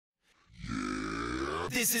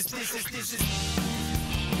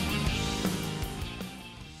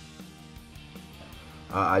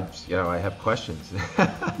I have questions.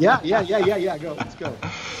 Yeah. Go. Let's go.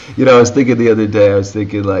 I was thinking the other day. I was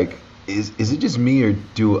thinking like, is it just me, or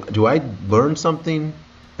do I learn something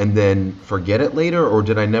and then forget it later, or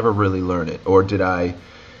did I never really learn it, or did I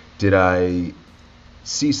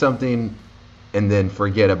see something and then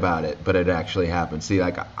forget about it, but it actually happened? See,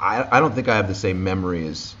 like I don't think I have the same memory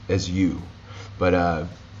as you, but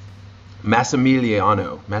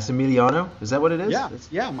Massimiliano, is that what it is?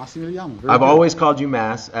 Yeah, Massimiliano. I've always called you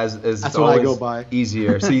Mass, as that's it's what always I go by.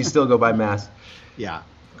 Easier. So you still go by Mass? Yeah.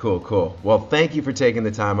 Cool. Well, thank you for taking the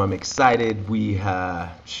time. I'm excited. We've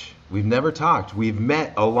never talked. We've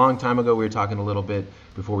met a long time ago. We were talking a little bit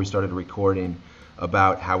before we started recording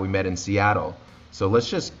about how we met in Seattle. So let's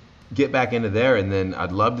just get back into there, and then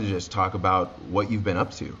I'd love to just talk about what you've been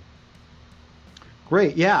up to.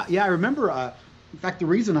 Great. Yeah. I remember, in fact, the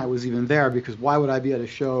reason I was even there, because why would I be at a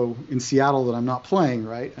show in Seattle that I'm not playing,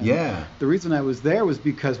 right? And yeah. The reason I was there was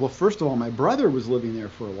because, well, first of all, my brother was living there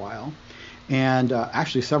for a while, and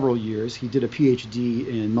actually several years. He did a PhD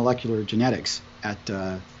in molecular genetics at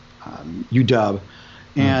UW,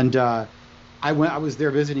 and I was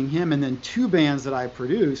there visiting him, and then two bands that I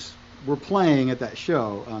produce were playing at that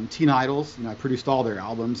show. Teen Idols, I produced all their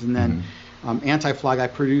albums, and then Anti-Flag, I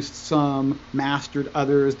produced some, mastered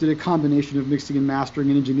others, did a combination of mixing and mastering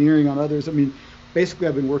and engineering on others. I mean, basically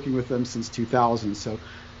I've been working with them since 2000, so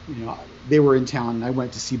they were in town, and I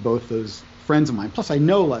went to see both those friends of mine. Plus, I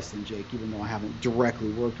know Les and Jake, even though I haven't directly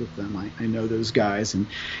worked with them. I know those guys, and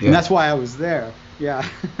that's why I was there. Yeah.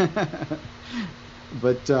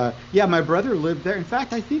 But my brother lived there. In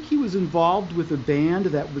fact, I think he was involved with a band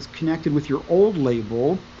that was connected with your old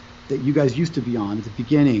label that you guys used to be on at the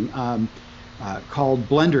beginning, called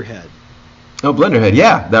Blenderhead. Oh, Blenderhead,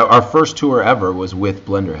 yeah. Our first tour ever was with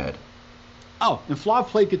Blenderhead. Oh, and Flav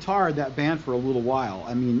played guitar in that band for a little while.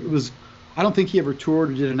 I mean, I don't think he ever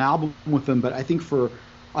toured or did an album with them, but I think for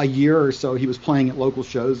a year or so he was playing at local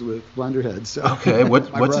shows with Blenderhead. So. Okay,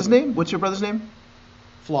 what's his name? What's your brother's name?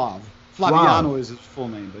 Flav. Flaviano is his full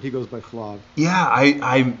name, but he goes by Flav. Yeah,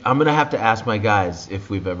 I'm going to have to ask my guys if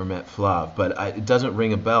we've ever met Flav, but it doesn't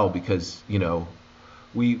ring a bell because,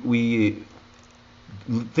 we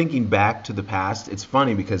thinking back to the past, it's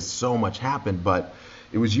funny because so much happened, but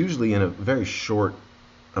it was usually in a very short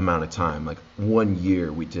amount of time. Like 1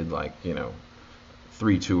 year we did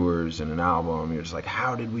 3 tours and an album. You're just like,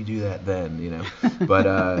 how did we do that then?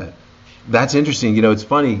 But that's interesting. It's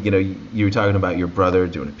funny, you were talking about your brother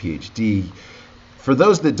doing a PhD. For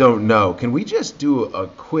those that don't know, can we just do a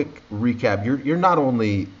quick recap? You're not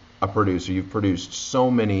only a producer, you've produced so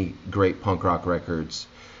many great punk rock records.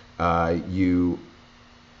 Your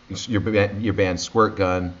band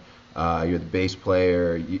Squirtgun, you're the bass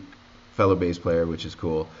player, fellow bass player, which is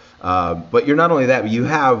cool. But you're not only that, but you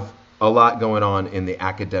have a lot going on in the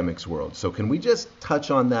academics world. So can we just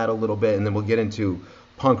touch on that a little bit, and then we'll get into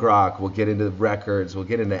punk rock, we'll get into records, we'll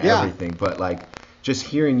get into everything. But just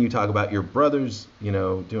hearing you talk about your brother's, doing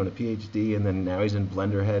a PhD, and then now he's in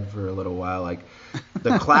Blenderhead for a little while,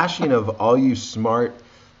 the clashing of all you smart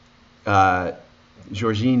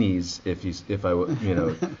Giorginis,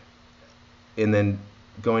 and then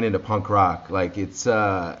going into punk rock, it's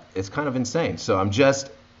kind of insane. So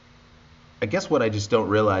I guess what I just don't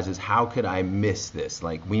realize is, how could I miss this?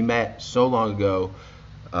 We met so long ago.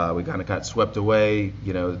 We kind of got swept away.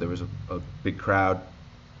 There was a big crowd.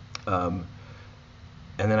 And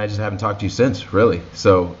then I just haven't talked to you since, really.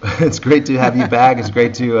 So it's great to have you back. It's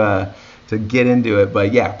great to get into it.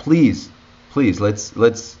 But yeah, please,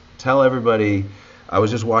 let's tell everybody. I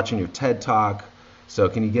was just watching your TED Talk. So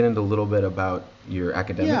can you get into a little bit about your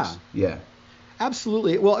academics? Yeah.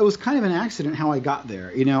 Absolutely. Well, it was kind of an accident how I got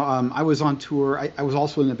there. I was on tour. I was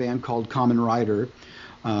also in a band called Common Rider.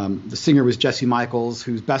 The singer was Jesse Michaels,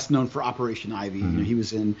 who's best known for Operation Ivy. Mm-hmm. He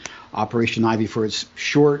was in Operation Ivy for its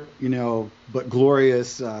short, but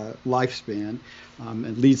glorious lifespan,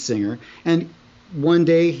 and lead singer. And one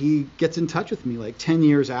day he gets in touch with me, 10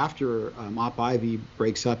 years after Op Ivy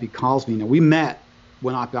breaks up. He calls me. Now, we met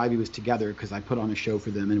when Op Ivy was together because I put on a show for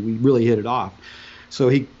them, and we really hit it off. So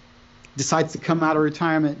he decides to come out of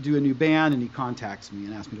retirement, do a new band, and he contacts me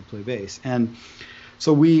and asks me to play bass. And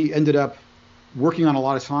so we ended up working on a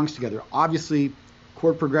lot of songs together. Obviously,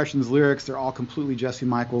 chord progressions, lyrics, they're all completely Jesse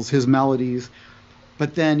Michaels, his melodies.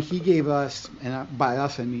 But then he gave us, and by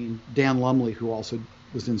us I mean Dan Lumley, who also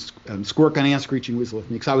was in Squirtgun and Screeching Weasel with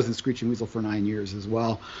me, because I was in Screeching Weasel for 9 years as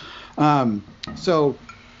well. So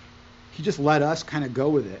he just let us kind of go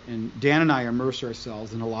with it. And Dan and I immerse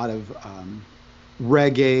ourselves in a lot of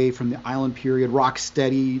reggae from the island period, rock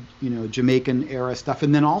steady, Jamaican era stuff,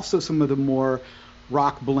 and then also some of the more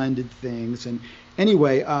rock blended things. And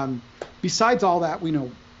anyway, besides all that,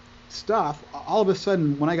 stuff, all of a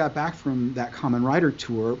sudden when I got back from that Common Writer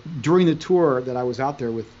tour, during the tour that I was out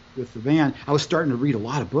there with the band, I was starting to read a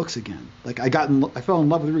lot of books again. Like I fell in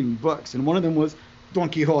love with reading books, and one of them was Don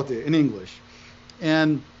Quixote in English.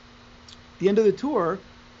 And at the end of the tour,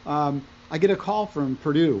 I get a call from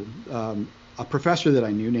Purdue, a professor that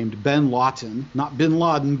I knew named Ben Lawton, not Bin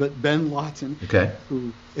Laden, but Ben Lawton, okay,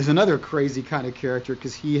 who is another crazy kind of character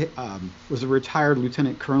because he was a retired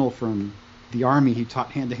lieutenant colonel from the Army. He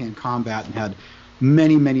taught hand-to-hand combat and had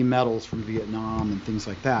many, many medals from Vietnam and things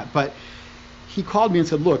like that. But he called me and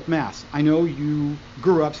said, look, Mass, I know you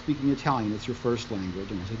grew up speaking Italian. It's your first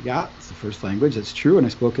language. And I said, yeah, it's the first language. That's true. And I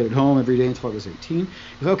spoke it at home every day until I was 18. He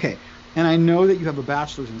said, okay. And I know that you have a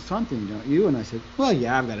bachelor's in something, don't you? And I said, well,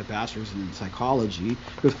 yeah, I've got a bachelor's in psychology. He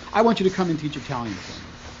goes, I want you to come and teach Italian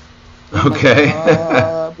for me. Okay.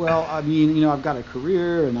 Like, well, I mean, I've got a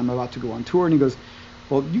career and I'm about to go on tour. And he goes,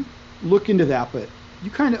 well, you look into that, but you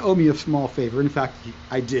kind of owe me a small favor. In fact,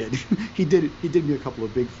 I did. He did me a couple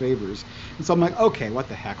of big favors. And so I'm like, okay, what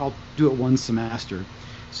the heck? I'll do it one semester.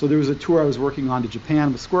 So there was a tour I was working on to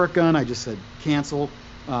Japan with Squirtgun. I just said, cancel.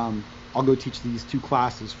 I'll go teach these 2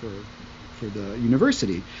 classes for the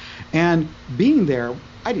university. And being there,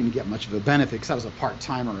 I didn't get much of a benefit because I was a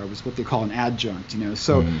part-timer. I was what they call an adjunct,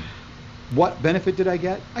 So what benefit did I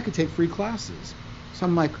get? I could take free classes. So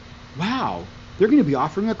I'm like, wow, they're going to be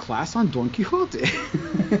offering a class on Don Quixote.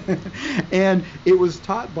 And it was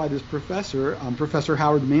taught by this professor, Professor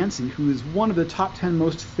Howard Manson, who is one of the top 10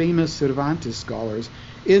 most famous Cervantes scholars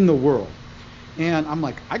in the world. And I'm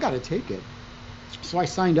like, I got to take it. So I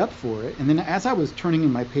signed up for it, and then as I was turning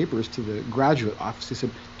in my papers to the graduate office, they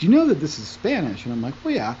said, do you know that this is Spanish? And I'm like,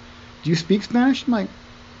 well, yeah. Do you speak Spanish? I'm like,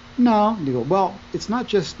 no. And they go, well, it's not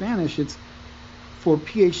just Spanish, it's for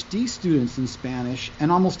PhD students in Spanish,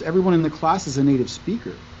 and almost everyone in the class is a native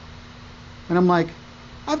speaker. And I'm like,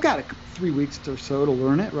 I've got 3 weeks or so to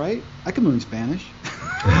learn it, right? I can learn Spanish.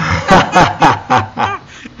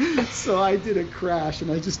 So I did a crash,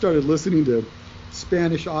 and I just started listening to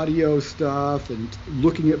Spanish audio stuff and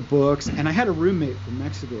looking at books. And I had a roommate from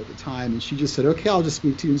Mexico at the time, and she just said, okay, I'll just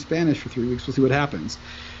speak to you in Spanish for 3 weeks. We'll see what happens.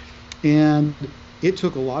 And it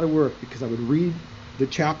took a lot of work because I would read the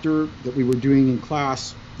chapter that we were doing in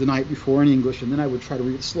class the night before in English, and then I would try to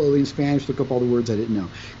read it slowly in Spanish, look up all the words I didn't know.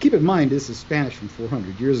 Keep in mind, this is Spanish from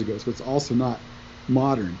 400 years ago, so it's also not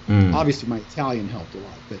modern. Obviously, my Italian helped a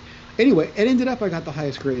lot. But anyway, it ended up I got the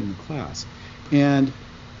highest grade in the class. And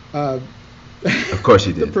of course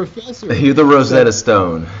you did. The professor. You're the Rosetta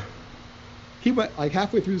Stone. He went like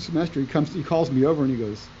halfway through the semester. He calls me over and he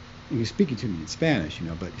goes, and he's speaking to me in Spanish,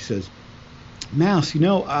 but he says, Mouse,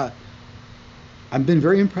 I've been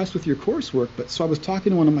very impressed with your coursework, but so I was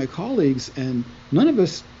talking to one of my colleagues, and none of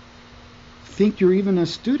us think you're even a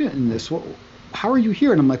student in this. How are you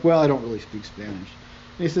here? And I'm like, well, I don't really speak Spanish.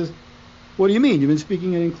 And he says, what do you mean? You've been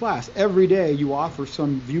speaking it in class. Every day you offer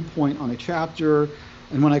some viewpoint on a chapter,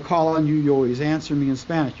 and when I call on you, you always answer me in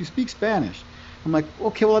Spanish. You speak Spanish. I'm like,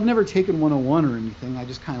 okay, well, I've never taken 101 or anything. I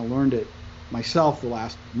just kind of learned it myself the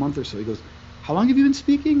last month or so. He goes, how long have you been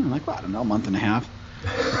speaking? I'm like, well, I don't know, a month and a half.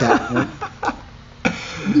 At that point.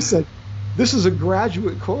 He said, this is a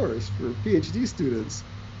graduate course for PhD students,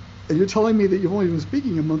 and you're telling me that you've only been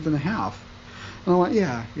speaking a month and a half. And I went,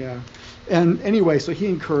 yeah. And anyway, so he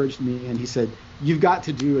encouraged me, and he said, you've got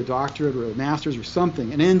to do a doctorate or a master's or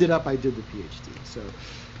something. And ended up I did the PhD. So,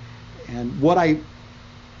 and what I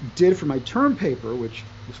did for my term paper, which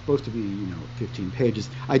was supposed to be 15 pages,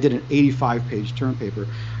 I did an 85-page term paper.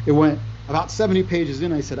 It went about 70 pages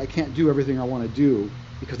in. I said, I can't do everything I want to do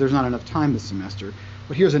because there's not enough time this semester.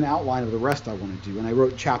 But here's an outline of the rest I want to do. And I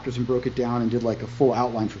wrote chapters and broke it down and did like a full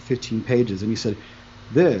outline for 15 pages. And he said,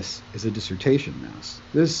 this is a dissertation, Mouse.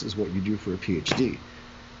 This is what you do for a PhD.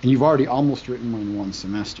 And you've already almost written one in one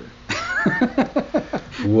semester.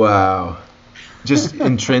 Wow. Just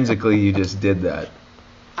intrinsically, you just did that.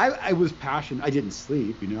 I was passionate. I didn't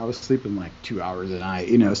sleep. I was sleeping like 2 hours a night.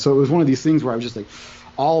 So it was one of these things where I was just like,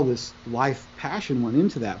 all this life passion went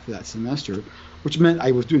into that for that semester, which meant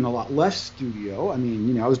I was doing a lot less studio. I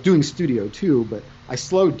mean, I was doing studio too, but I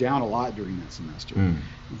slowed down a lot during that semester.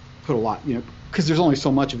 Put a lot, because there's only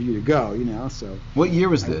so much of you to go, So. What year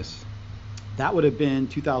was this? That would have been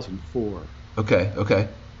 2004. Okay.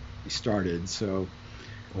 I started, so.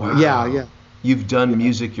 Wow. Yeah. You've done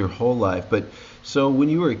music your whole life, but so when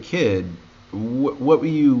you were a kid, what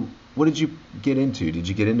did you get into? Did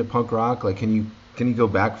you get into punk rock? Like, can you go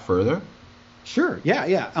back further? Sure. Yeah,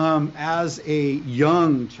 yeah. As a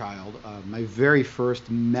young child, my very first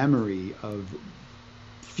memory of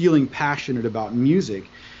feeling passionate about music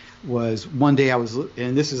was one day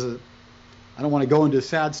and this is I don't want to go into a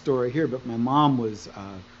sad story here, but my mom was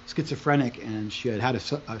schizophrenic and she had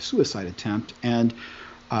a suicide attempt. And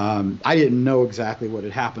I didn't know exactly what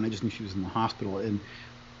had happened. I just knew she was in the hospital. And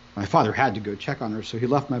my father had to go check on her. So he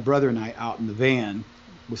left my brother and I out in the van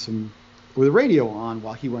with the radio on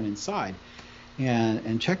while he went inside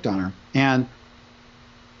and checked on her. And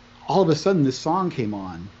all of a sudden this song came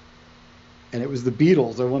on, and it was the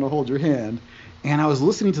Beatles, I Want to Hold Your Hand. And I was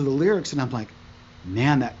listening to the lyrics and I'm like,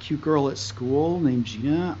 man, that cute girl at school named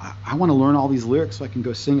Gina, I want to learn all these lyrics so I can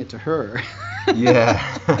go sing it to her.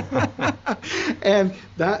 Yeah. And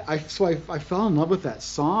I fell in love with that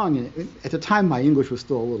song. And at the time, my English was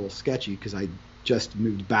still a little sketchy because I just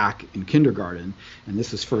moved back in kindergarten, and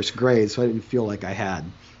this was first grade, so I didn't feel like I had,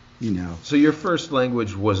 So your first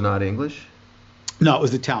language was not English? No, it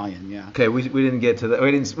was Italian. Yeah. Okay, we didn't get to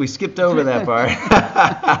that. We skipped over that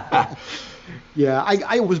part. Yeah,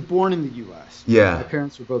 I was born in the U.S. Yeah. My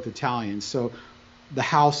parents were both Italian, so the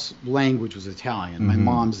house language was Italian. Mm-hmm. My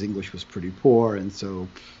mom's English was pretty poor, and so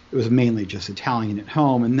it was mainly just Italian at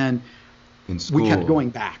home. And then in school, we kept going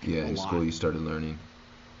back. Yeah, in lot. school you started learning.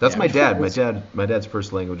 That's my dad. My dad's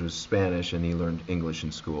first language was Spanish, and he learned English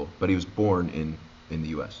in school. But he was born in the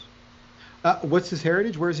U.S. What's his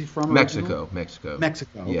heritage? Where is he from? Mexico. Mexico.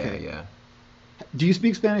 Okay. Yeah. Do you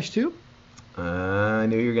speak Spanish too? I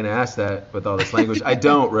knew you were going to ask that with all this language. I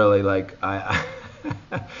don't really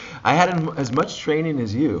I had as much training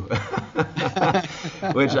as you,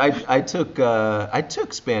 which I took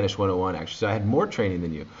Spanish 101 actually. So I had more training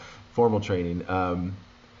than you, formal training.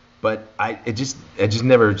 But it just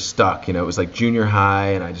never stuck. It was like junior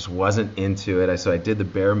high, and I just wasn't into it. So I did the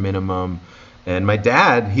bare minimum. And my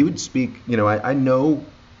dad, he would speak. I know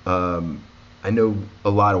a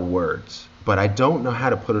lot of words, but I don't know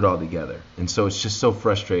how to put it all together. And so it's just so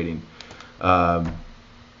frustrating.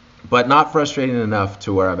 But not frustrating enough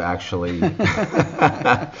to where I've actually, done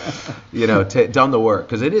the work,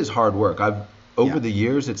 because it is hard work. Over the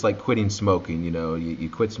years, it's like quitting smoking. You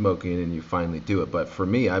quit smoking and you finally do it. But for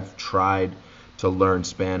me, I've tried to learn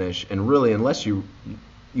Spanish, and really, unless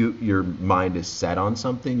your mind is set on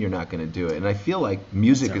something, you're not going to do it. And I feel like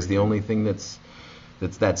music is the only thing that's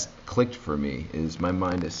clicked for me. Is my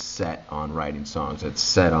mind is set on writing songs. It's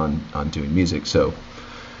set on doing music. So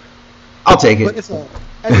I'll take it. But as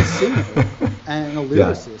a singer and a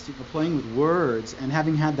lyricist, playing with words and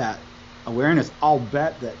having had that awareness, I'll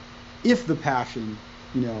bet that if the passion,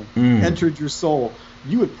 entered your soul,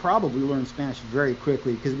 you would probably learn Spanish very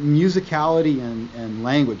quickly, because musicality and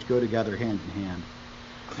language go together hand in hand.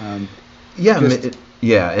 And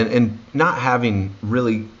not having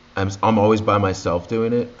really, I'm always by myself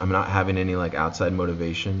doing it. I'm not having any like outside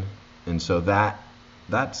motivation, and so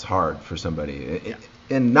that's hard for somebody.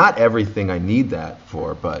 And not everything I need that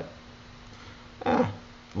for, but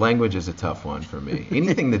language is a tough one for me.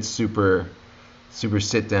 Anything that's super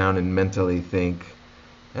sit down and mentally think,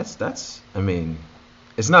 that's I mean,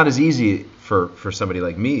 it's not as easy for somebody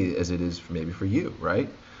like me as it is maybe for you, right?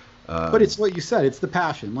 But it's what you said, it's the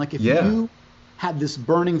passion. Like if you had this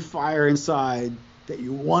burning fire inside that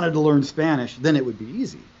you wanted to learn Spanish, then it would be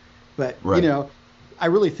easy. But I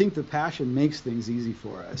really think the passion makes things easy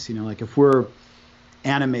for us. Like if we're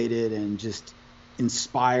animated and just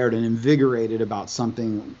inspired and invigorated about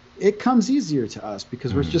something, it comes easier to us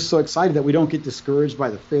because we're just so excited that we don't get discouraged by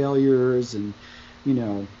the failures, and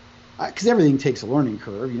because everything takes a learning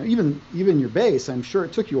curve. Even your bass, I'm sure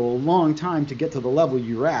it took you a long time to get to the level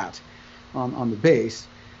you're at on the bass,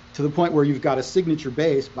 to the point where you've got a signature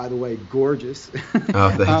bass, by the way, gorgeous. Oh,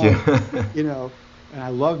 thank you. And I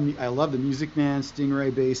love the Music Man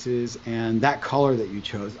Stingray basses, and that color that you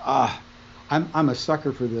chose. I'm a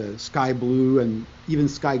sucker for the sky blue and even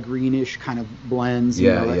sky greenish kind of blends.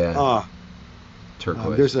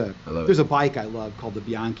 Turquoise. There's a bike I love called the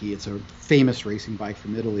Bianchi. It's a famous racing bike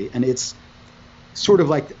from Italy, and it's sort of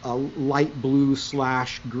like a light blue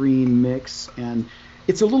 / green mix, and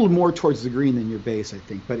it's a little more towards the green than your bass, I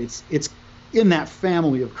think, but it's in that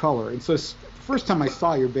family of color. And so the first time I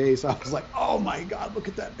saw your bass, I was like, oh my God, look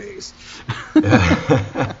at that bass.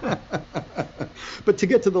 But to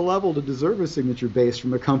get to the level to deserve a signature bass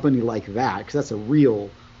from a company like that, because that's a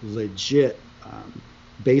real legit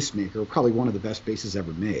bass maker, probably one of the best basses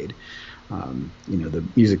ever made, the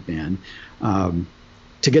Music Man.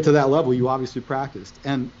 To get to that level, you obviously practiced,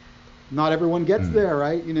 and not everyone gets there,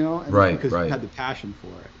 right? Because you had the passion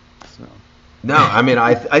for it. So. No, I mean,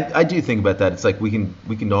 I do think about that. It's like we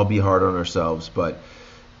can all be hard on ourselves, but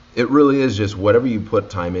it really is just whatever you put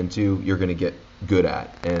time into, you're going to get good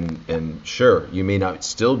at. And sure, you may not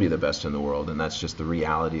still be the best in the world, and that's just the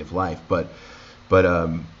reality of life. But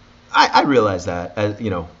I realize that,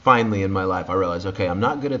 finally in my life, I realize, okay, I'm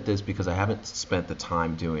not good at this because I haven't spent the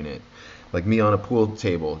time doing it. Like me on a pool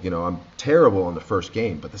table, I'm terrible on the first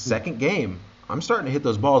game, but the second game, I'm starting to hit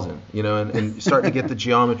those balls in, and starting to get the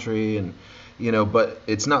geometry and, but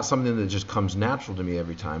it's not something that just comes natural to me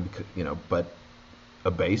every time, because, but a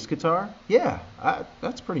bass guitar, yeah,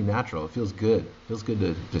 that's pretty natural. It feels good. It feels good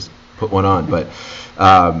to just put one on, but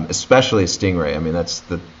especially a Stingray. I mean,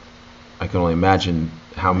 I can only imagine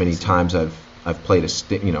how many times I've played my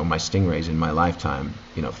Stingrays in my lifetime,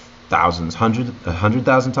 thousands,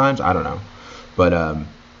 100,000 times, I don't know, but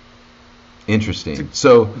interesting.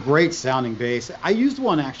 So great sounding bass. I used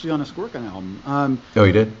one actually on a Squirtgun album. Oh,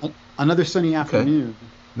 you did? Another Sunny Afternoon. Okay.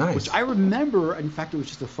 Nice. Which I remember. In fact, it was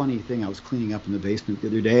just a funny thing. I was cleaning up in the basement the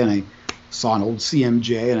other day, and I saw an old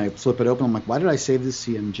CMJ, and I flip it open. I'm like, why did I save this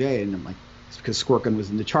CMJ? And I'm like, it's because Squirtgun was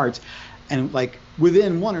in the charts. And like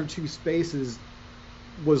within one or two spaces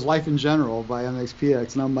was Life in General by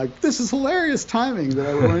MxPx, and I'm like, this is hilarious timing that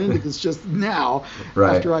I run into this just now,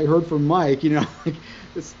 right. After I heard from Mike, like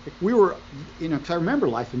we were, because I remember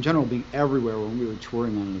Life in General being everywhere when we were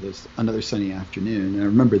touring on another Sunny Afternoon, and I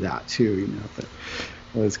remember that too, but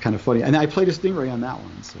it was kind of funny, and I played a Stingray on that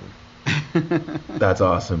one, so. That's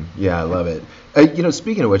awesome. Yeah, I love it.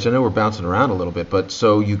 Speaking of which, I know we're bouncing around a little bit, but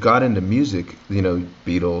so you got into music,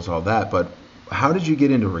 Beatles, all that, but how did you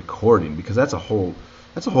get into recording? Because that's a whole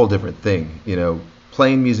different thing,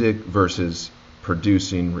 playing music versus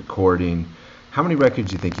producing, recording. How many records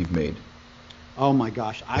do you think you've made? Oh my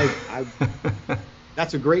gosh, I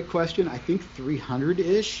that's a great question. I think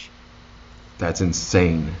 300-ish. That's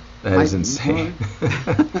insane. That is insane.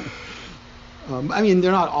 I mean,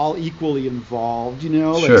 they're not all equally involved,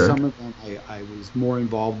 Like sure. Some of them I was more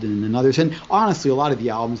involved in than others. And honestly, a lot of the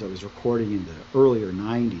albums I was recording in the earlier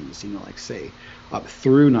 90s, like say up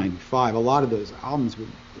through 95, a lot of those albums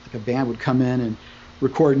a band would come in and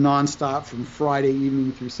record nonstop from Friday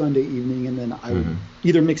evening through Sunday evening, and then I would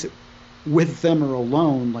either mix it with them or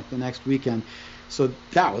alone like the next weekend. So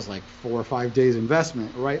that was like 4 or 5 days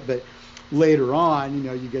investment, right? But later on,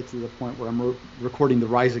 you get to the point where I'm recording the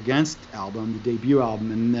Rise Against album, the debut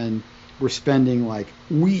album, and then we're spending like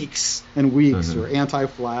weeks and weeks, or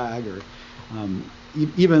Anti-Flag, or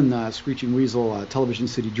even Screeching Weasel, Television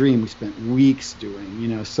City Dream, we spent weeks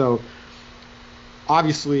doing, so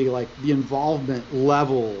obviously like the involvement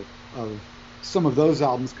level of some of those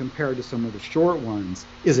albums compared to some of the short ones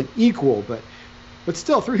isn't equal, but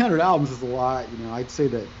still 300 albums is a lot, I'd say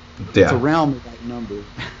that it's around the right number.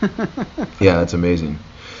 Yeah, that's amazing.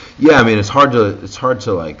 Yeah, I mean, it's hard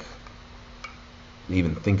to like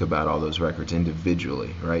even think about all those records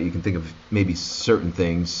individually, right? You can think of maybe certain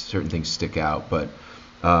things stick out, but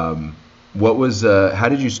what was how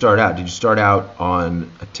did you start out? Did you start out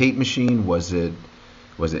on a tape machine? Was it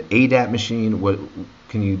ADAT machine? What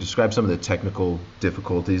can you describe some of the technical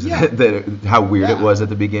difficulties how weird it was at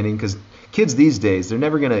the beginning? Because kids these days, they're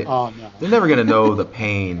never gonna know the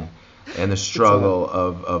pain and the struggle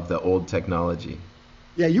of the old technology.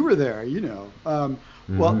 Yeah, you were there,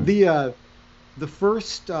 Well, the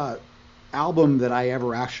first album that I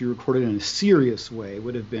ever actually recorded in a serious way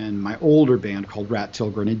would have been my older band called Rat Tail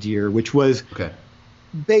Grenadier, which was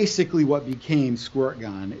basically what became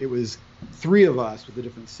Squirtgun. It was 3 of us with a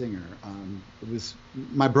different singer. It was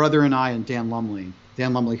my brother and I and Dan Lumley,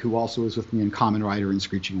 who also was with me in Kamen Rider and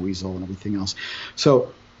Screeching Weasel and everything else.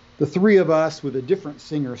 So the 3 of us with a different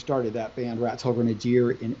singer started that band, Rat Tail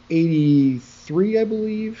Grenadier, in 83, I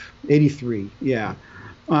believe. 83, yeah.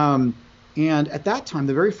 And at that time,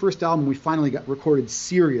 the very first album, we finally got recorded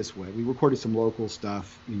serious way. We recorded some local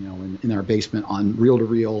stuff, in our basement on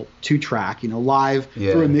reel-to-reel 2-track, live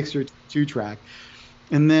through a mixer 2-track.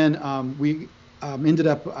 And then we ended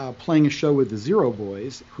up playing a show with the Zero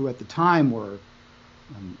Boys, who at the time were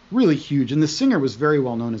really huge. And the singer was very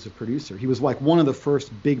well known as a producer. He was like one of the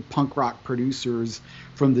first big punk rock producers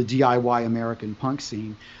from the DIY American punk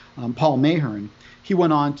scene, Paul Mahern. He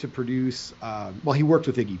went on to produce, he worked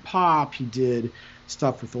with Iggy Pop. He did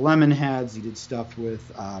stuff with the Lemonheads. He did stuff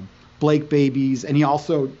with Blake Babies. And he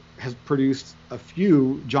also has produced a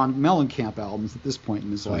few John Mellencamp albums at this point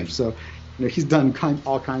in his life. So he's done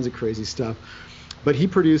all kinds of crazy stuff. But he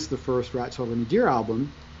produced the first Rat Tail Grenadier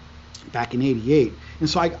album back in 88. And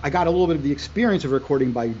so I got a little bit of the experience of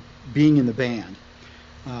recording by being in the band.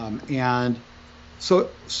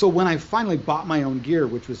 So when I finally bought my own gear,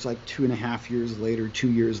 which was like 2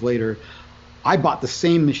 years later, I bought the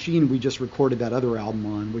same machine we just recorded that other album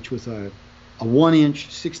on, which was a a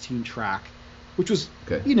 1-inch 16 track, which was,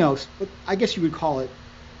 Okay. you know, I guess you would call it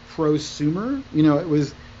prosumer. You know, it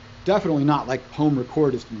was definitely not like home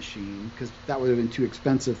recordist machine, because that would have been too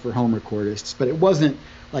expensive for home recordists, but it wasn't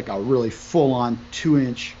like a really full-on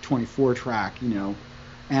 2-inch 24 track, you know,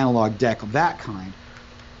 analog deck of that kind.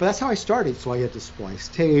 But that's how I started. So I had to splice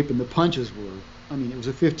tape, and the punches were, I mean, it was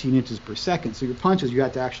a 15 inches per second. So your punches, you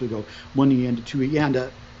had to actually go 1 E into 2 E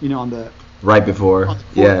and, you know, on the Right before. on the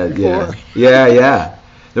chord before. Yeah.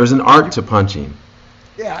 There was an art to punching.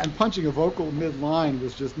 Yeah, and punching a vocal mid-line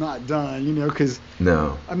was just not done, you know, because,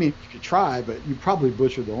 No. I mean, you could try, but you probably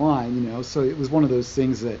butchered the line, you know. So it was one of those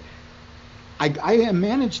things that I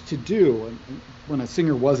managed to do. And when a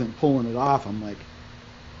singer wasn't pulling it off, I'm like,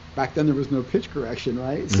 back then there was no pitch correction,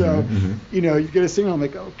 right? So, you know, you get a singer, I'm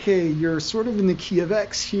like, okay, you're sort of in the key of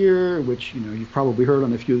X here, which, you know, you've probably heard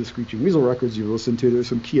on a few of the Screeching Weasel records you listen to. There's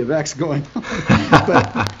some key of X going on.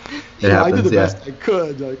 But, you know, I did the best I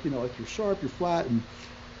could. Like, you know, like you're sharp, you're flat. And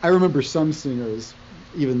I remember some singers,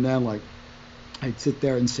 even then, like, I'd sit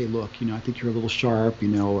there and say, look, you know, I think you're a little sharp, you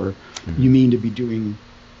know, or you mean to be doing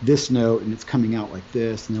this note and it's coming out like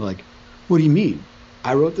this. And they're like, what do you mean?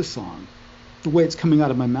 I wrote the song. The way it's coming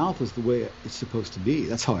out of my mouth is the way it's supposed to be.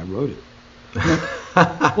 That's how I wrote it.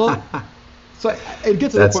 Like, well, so it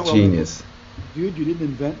gets to the point where, that's genius. Dude, you didn't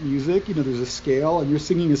invent music. You know, there's a scale, and you're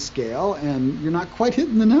singing a scale, and you're not quite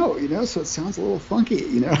hitting the note. You know, so it sounds a little funky.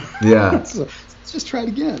 You know. Yeah. So let's just try it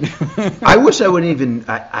again. I wish I wouldn't even.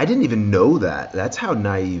 I didn't even know that. That's how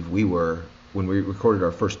naive we were when we recorded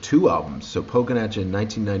our first 2 albums. So Poking At You in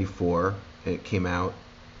 1994. It came out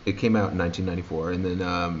in 1994,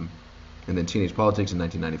 and then Teenage Politics in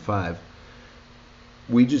 1995.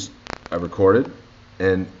 I recorded,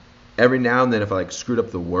 and every now and then if I like screwed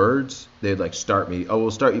up the words, they'd like start me, oh,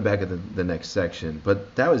 we'll start you back at the next section.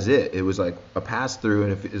 But that was it. It was like a pass through,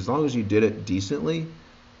 and as long as you did it decently,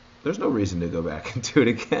 there's no reason to go back and do it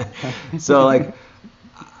again. So like,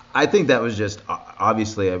 I think that was just,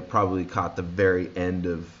 obviously I probably caught the very end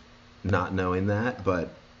of not knowing that, but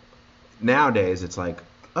nowadays it's like,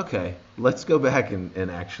 okay, let's go back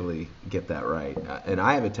and actually get that right. And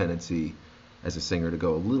I have a tendency as a singer to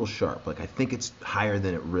go a little sharp. Like, I think it's higher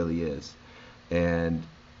than it really is. And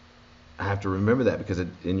I have to remember that, because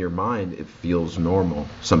in your mind, it feels normal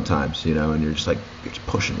sometimes, you know, and you're just like, you're just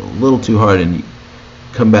pushing a little too hard, and you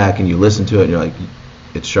come back and you listen to it and you're like,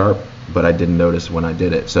 it's sharp, but I didn't notice when I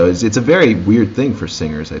did it. So it's a very weird thing for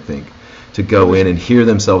singers, I think, to go in and hear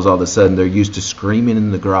themselves all of a sudden. They're used to screaming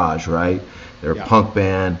in the garage, right? They're a punk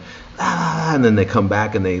band, and then they come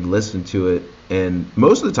back and they listen to it, and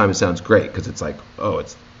most of the time it sounds great, because it's like, oh,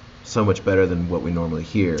 it's so much better than what we normally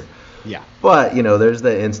hear. Yeah. But, you know, there's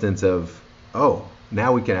the instance of, oh,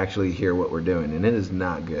 now we can actually hear what we're doing, and it is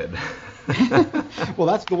not good. Well,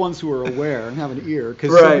 that's the ones who are aware and have an ear,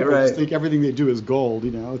 because Right, some people right. just think everything they do is gold,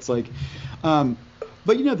 you know. It's like,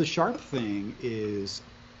 but, you know, the sharp thing is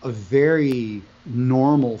a very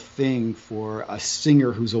normal thing for a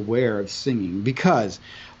singer who's aware of singing, because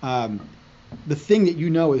the thing that you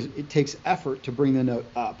know is it takes effort to bring the note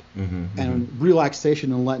up, and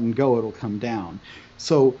relaxation and letting go, it'll come down.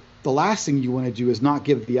 So the last thing you want to do is not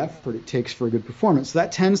give the effort it takes for a good performance. So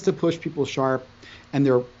that tends to push people sharp, and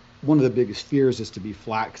one of the biggest fears is to be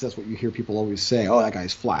flat, because that's what you hear people always say, oh, that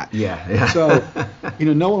guy's flat. Yeah. So, you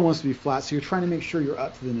know, no one wants to be flat, so you're trying to make sure you're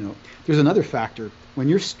up to the note. There's another factor. When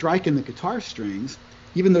you're striking the guitar strings,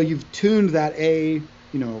 even though you've tuned that A,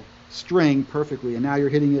 you know, string perfectly, and now you're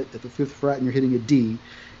hitting it at the 5th fret and you're hitting a D,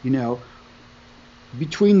 you know,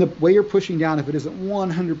 between the way you're pushing down, if it isn't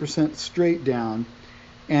 100% straight down,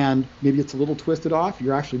 and maybe it's a little twisted off,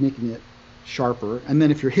 you're actually making it sharper. And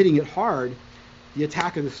then if you're hitting it hard, the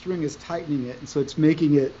attack of the string is tightening it, and so it's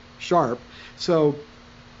making it sharp. So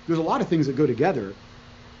there's a lot of things that go together.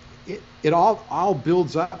 It all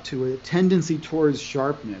builds up to a tendency towards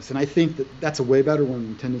sharpness, and I think that's a way better one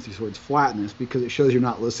than tendency towards flatness, because it shows you're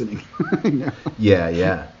not listening. You know?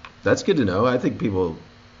 Yeah. That's good to know. I think people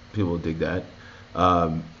dig that.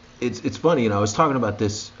 It's funny, you know, I was talking about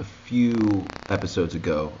this a few episodes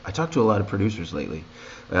ago. I talked to a lot of producers lately,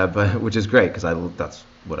 which is great, because that's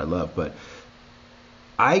what I love. But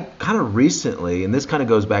I kind of recently, and this kind of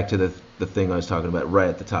goes back to the thing I was talking about right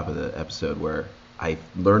at the top of the episode, where I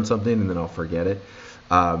learned something and then I'll forget it.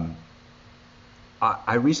 I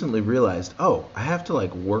recently realized, I have to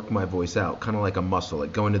like work my voice out, kind of like a muscle,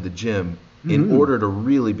 like going to the gym, in order to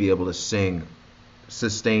really be able to sing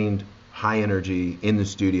sustained high energy in the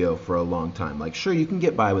studio for a long time. Like, sure, you can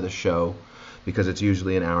get by with a show, because it's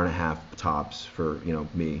usually an hour and a half tops for, you know,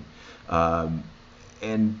 me.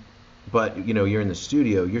 But, you know, you're in the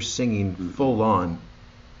studio, you're singing full on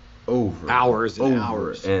hours and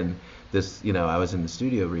hours. And this, I was in the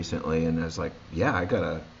studio recently, and I was like, yeah, I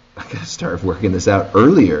gotta start working this out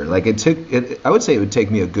earlier. Like I would say it would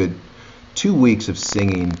take me a good 2 weeks of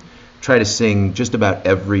singing, try to sing just about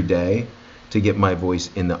every day to get my voice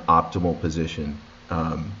in the optimal position,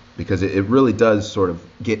 because it really does sort of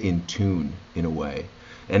get in tune in a way,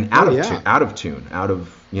 and out of tune,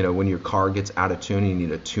 when your car gets out of tune and you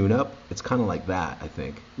need a tune up, it's kind of like that, I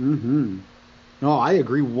think. Mm-hmm. No, I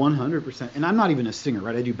agree 100%. And I'm not even a singer,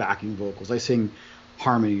 right? I do backing vocals. I sing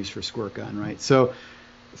harmonies for Squirtgun, right? So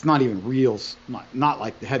it's not even real, not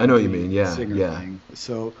like the heavy. I know what you mean, yeah, singer yeah. thing.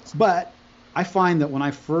 So, but I find that when I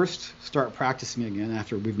first start practicing again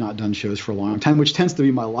after we've not done shows for a long time, which tends to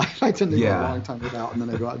be my life, I tend to go a long time without, and then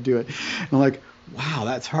I go out and do it. And I'm like, wow,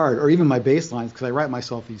 that's hard. Or even my bass lines, because I write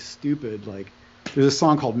myself these stupid, like, there's a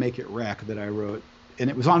song called Make It Wreck that I wrote, and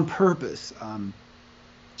it was on purpose.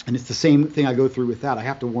 And it's the same thing I go through with that. I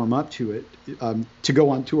have to warm up to it to go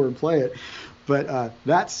on tour and play it. But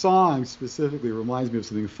that song specifically reminds me of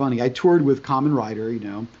something funny. I toured with Common Rider, we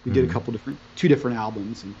did two different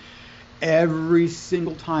albums, and every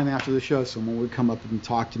single time after the show, someone would come up and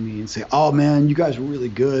talk to me and say, "Oh man, you guys were really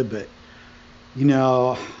good, but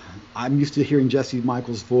I'm used to hearing Jesse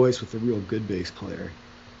Michael's voice with a real good bass player."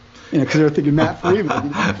 Because they're thinking Matt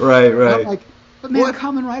Freeman. Right. And I'm like, but man,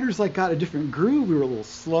 Common Rider's like got a different groove. We were a little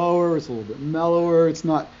slower. It's a little bit mellower. It's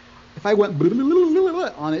not. If I went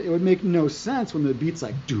on it, it would make no sense when the beat's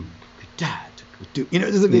like do da do. It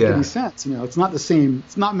doesn't make any sense. It's not the same.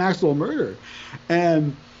 It's not Maxwell Murder,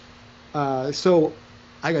 and so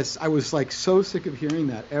I guess I was like so sick of hearing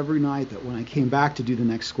that every night that when I came back to do the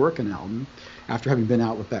next Squirtgun album, after having been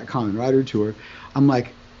out with that Common Rider tour, I'm like,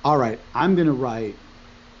 all right, I'm gonna write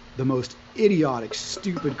the most idiotic,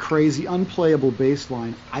 stupid, crazy, unplayable bass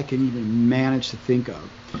line I can even manage to think of.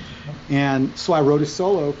 And so I wrote a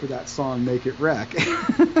solo for that song, Make It Wreck.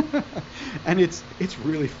 And it's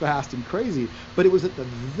really fast and crazy, but it was at the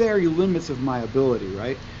very limits of my ability,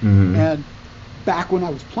 right? Mm-hmm. And back when I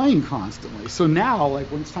was playing constantly. So now, like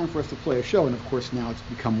when it's time for us to play a show, and of course now it's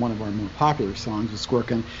become one of our more popular songs with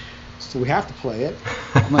Squirtgun, so we have to play it.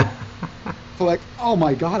 I'm like, oh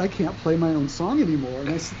my God, I can't play my own song anymore. And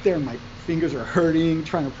I sit there and my fingers are hurting,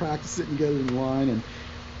 trying to practice it and get it in line.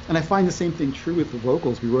 And I find the same thing true with the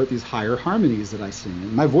vocals. We wrote these higher harmonies that I sing.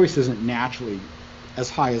 And my voice isn't naturally as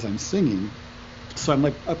high as I'm singing. So I'm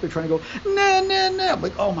like up there trying to go, nah, nah, nah. I'm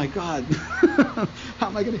like, oh my God, how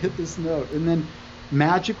am I going to hit this note? And then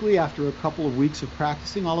magically, after a couple of weeks of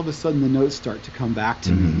practicing, all of a sudden the notes start to come back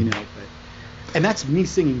to me, And that's me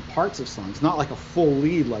singing parts of songs, not like a full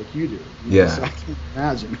lead like you do. So I can't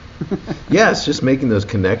imagine. Yeah, it's just making those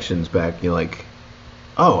connections back. You're like,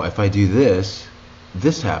 oh, if I do this,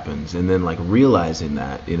 this happens, and then like realizing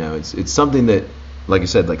that, it's something that, like I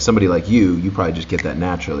said, like somebody like you probably just get that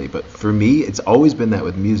naturally. But for me, it's always been that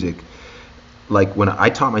with music. Like when I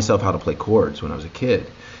taught myself how to play chords when I was a kid,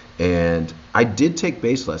 and I did take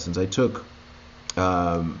bass lessons. I took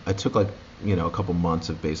like a couple months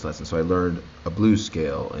of bass lessons. So I learned a blues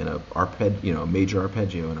scale and a major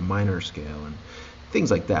arpeggio and a minor scale and things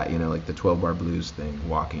like that. Like the 12-bar blues thing,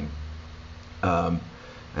 walking.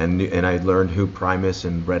 And I learned who Primus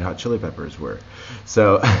and Red Hot Chili Peppers were.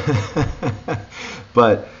 So,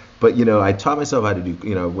 but I taught myself how to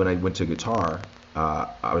do. When I went to guitar,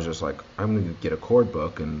 I was just like, I'm going to get a chord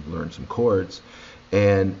book and learn some chords.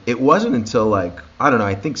 And it wasn't until like, I don't know,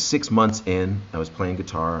 I think 6 months in, I was playing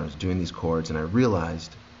guitar, I was doing these chords, and I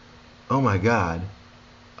realized, oh my God,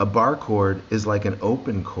 a bar chord is like an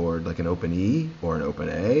open chord, like an open E or an open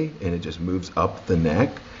A, and it just moves up the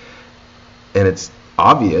neck. And it's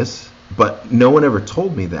obvious, but no one ever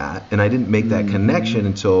told me that, and I didn't make that connection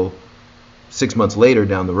until 6 months later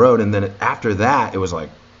down the road. And then after that, it was like,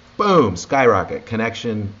 boom, skyrocket,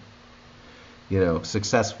 connection,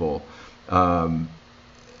 successful.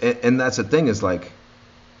 And that's the thing is like,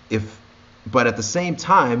 but at the same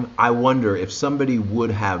time, I wonder if somebody would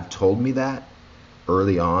have told me that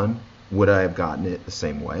early on, would I have gotten it the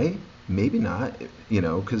same way? Maybe not,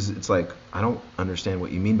 because it's like, I don't understand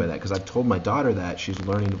what you mean by that, because I've told my daughter that she's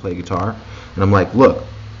learning to play guitar, and I'm like, look,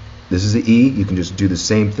 this is the E, you can just do the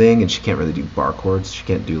same thing, and she can't really do bar chords, she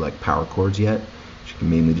can't do like power chords yet, she can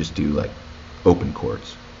mainly just do like open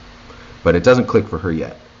chords, but it doesn't click for her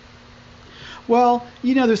yet. Well,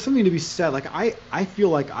 there's something to be said. Like I feel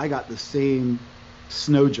like I got the same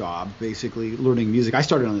snow job, basically, learning music. I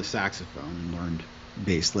started on the saxophone and learned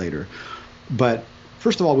bass later. But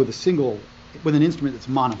first of all, with an instrument that's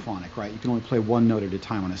monophonic, right? You can only play one note at a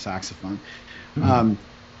time on a saxophone. Mm-hmm.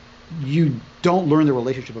 you don't learn the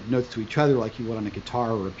relationship of notes to each other like you would on a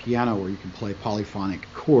guitar or a piano where you can play polyphonic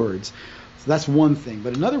chords. So that's one thing.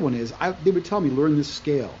 But another one is they would tell me, learn this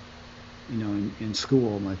scale, in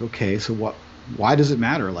school. I'm like, okay, so why does it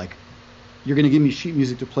matter? Like, you're going to give me sheet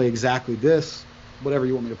music to play exactly this, whatever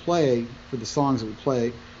you want me to play for the songs that we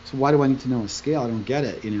play. So why do I need to know a scale? I don't get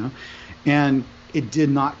it, And it did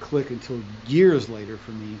not click until years later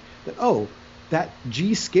for me that, that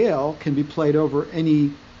G scale can be played over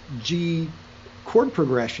any G chord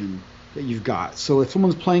progression that you've got. So if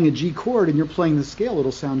someone's playing a G chord and you're playing the scale,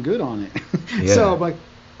 it'll sound good on it. Yeah. So I'm like,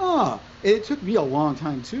 it took me a long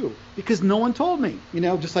time too, because no one told me,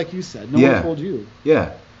 just like you said, no one told you.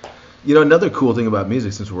 Yeah. Another cool thing about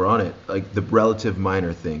music, since we're on it, like the relative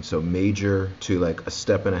minor thing. So major to like a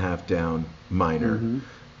step and a half down minor. Mm-hmm.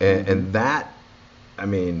 And that,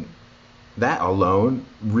 that alone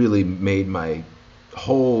really made my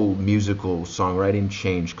whole musical songwriting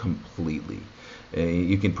change completely.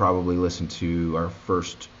 You can probably listen to our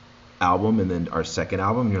first album and then our second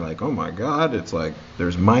album, and you're like, oh my God, it's like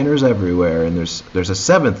there's minors everywhere, and there's a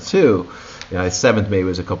seventh too. Seventh maybe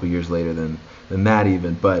was a couple years later than that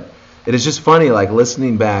even, but it is just funny, like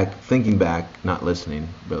listening back, thinking back, not listening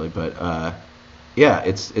really, but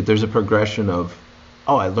there's a progression of,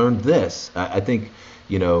 I learned this. I think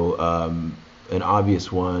an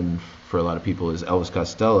obvious one for a lot of people is Elvis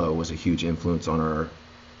Costello was a huge influence on our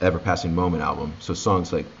Ever Passing Moment album. So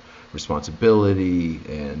songs like Responsibility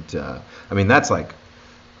and that's like,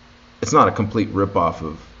 it's not a complete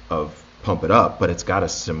ripoff of Pump It Up, but it's got a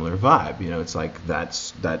similar vibe. It's like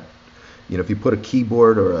that. If you put a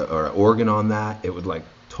keyboard or an organ on that, it would like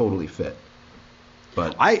totally fit.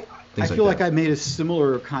 But I feel like I made a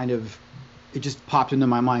similar kind of. It just popped into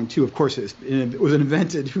my mind too. Of course, it was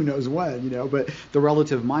invented who knows when, but the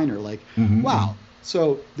relative minor, like, wow.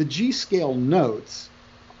 So the G scale notes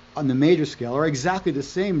on the major scale are exactly the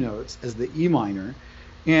same notes as the E minor,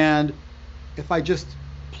 and if I just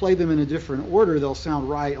play them in a different order, they'll sound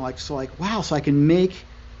right. So I can make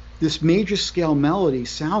this major scale melody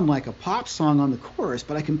sound like a pop song on the chorus,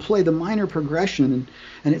 but I can play the minor progression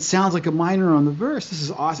and it sounds like a minor on the verse. This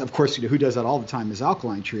is awesome. Of course, who does that all the time is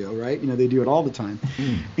Alkaline Trio, right? They do it all the time.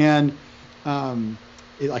 And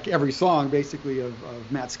like every song basically of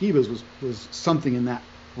Matt Skiba's was something in that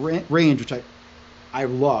range, which I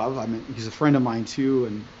love. He's a friend of mine too,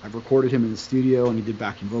 and I've recorded him in the studio, and he did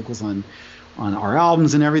backing vocals on our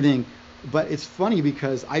albums and everything. But it's funny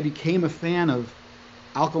because I became a fan of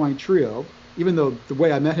Alkaline Trio, even though the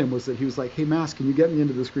way I met him was that he was like, "Hey, Mass, can you get me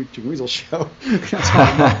into the Screeching Weasel show?" That's how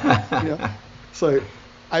I met him, So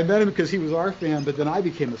I met him because he was our fan, but then I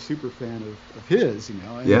became a super fan of his,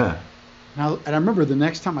 And, yeah. And I remember the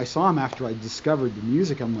next time I saw him after I discovered the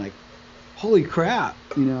music, I'm like, holy crap,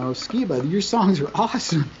 Skiba, your songs are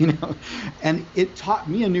awesome, And it taught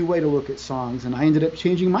me a new way to look at songs, and I ended up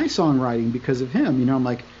changing my songwriting because of him, I'm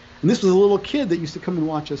like, and this was a little kid that used to come and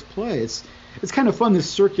watch us play. It's kind of fun,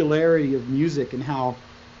 this circularity of music, and how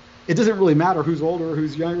it doesn't really matter who's older or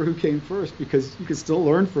who's younger, who came first, because you can still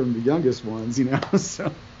learn from the youngest ones,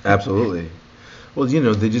 So Absolutely. Well,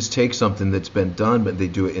 they just take something that's been done, but they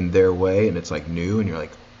do it in their way, and it's like new, and you're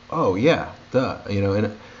like, oh yeah, duh,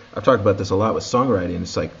 and I've talked about this a lot with songwriting.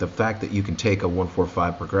 It's like the fact that you can take a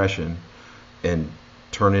 1-4-5 progression and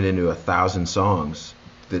turn it into 1,000 songs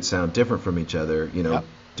that sound different from each other, Yep.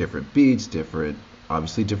 Different beats,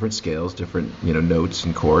 obviously different scales, different, notes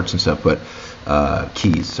and chords and stuff, but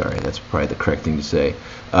keys, sorry, that's probably the correct thing to say.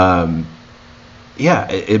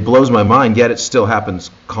 It blows my mind, yet it still happens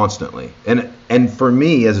constantly. And for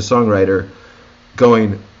me as a songwriter,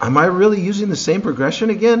 going, am I really using the same progression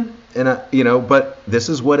again? And but this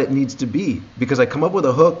is what it needs to be, because I come up with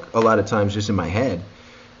a hook a lot of times just in my head,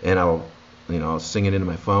 and I'll sing it into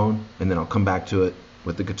my phone, and then I'll come back to it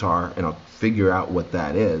with the guitar, and I'll figure out what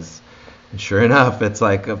that is. And sure enough, it's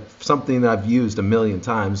like something that I've used a million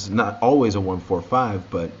times. Not always a 1-4-5,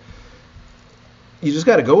 but you just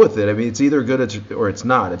got to go with it. It's either good or it's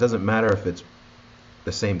not. It doesn't matter if it's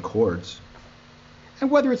the same chords. And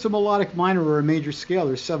whether it's a melodic minor or a major scale,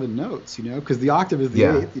 there's 7 notes, because the octave is the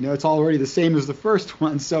 8th. It's already the same as the first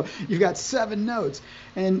one. So you've got 7 notes.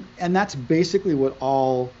 And that's basically what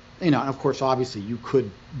all, and of course, obviously, you could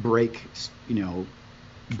break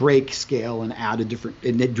scale and add and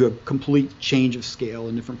do a complete change of scale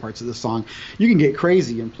in different parts of the song. You can get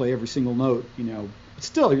crazy and play every single note, but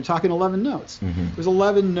still, you're talking 11 notes. Mm-hmm. There's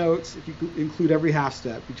 11 notes if you include every half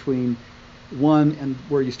step between one and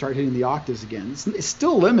where you start hitting the octaves again. It's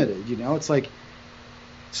still limited, It's like,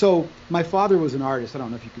 so my father was an artist. I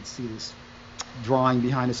don't know if you could see this drawing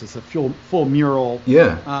behind us. It's a full mural.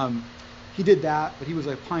 Yeah. he did that, but he was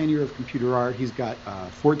a pioneer of computer art. He's got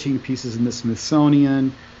 14 pieces in the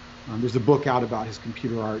Smithsonian. There's a book out about his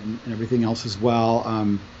computer art and everything else as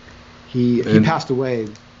well. He passed away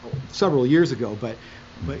several years ago, but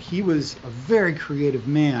he was a very creative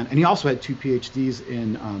man, and he also had 2 PhDs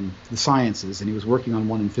in the sciences, and he was working on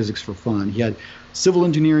one in physics for fun. He had civil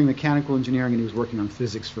engineering, mechanical engineering, and he was working on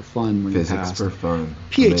physics for fun when he passed. Physics for fun.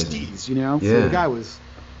 PhDs, you know? Yeah. So the guy was...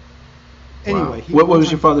 Anyway. Wow. What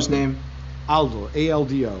was your father's name? Aldo,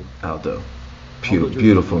 A-L-D-O. Aldo. Aldo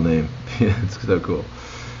Beautiful name. It's so cool.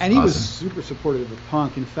 And he was super supportive of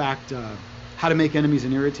punk. In fact, How to Make Enemies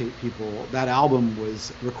and Irritate People, that album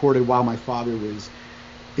was recorded while my father was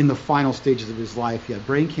in the final stages of his life. He had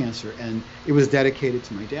brain cancer, and it was dedicated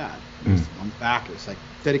to my dad. It was on the back, it was like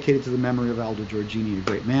dedicated to the memory of Aldo Giorgini, a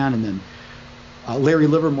great man. And then Larry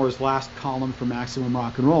Livermore's last column for Maximum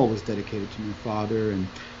Rock and Roll was dedicated to my father. And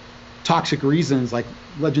Toxic Reasons, like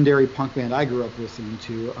legendary punk band I grew up listening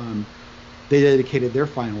to, they dedicated their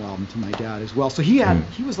final album to my dad as well. So he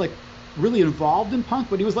was like really involved in punk,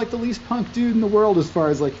 but he was like the least punk dude in the world as far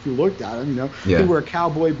as like if you looked at him, you know. Yeah. He'd wear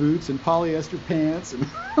cowboy boots and polyester pants and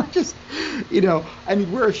just, you know, and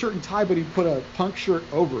he'd wear a shirt and tie, but he'd put a punk shirt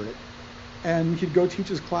over it, and he'd go teach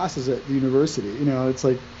his classes at the university. You know, it's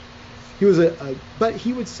like he was but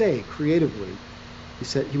he would say creatively,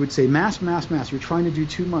 he would say, mass, you're trying to do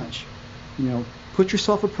too much. You know, put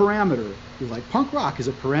yourself a parameter. He's like, punk rock is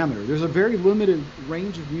a parameter. There's a very limited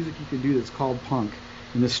range of music you can do that's called punk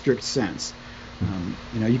in this strict sense.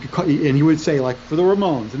 You know, you could call, and he would say, like, for the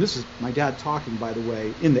Ramones, and this is my dad talking, by the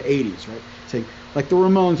way, in the 80s, right? Saying, like, the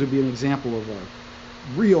Ramones would be an example of a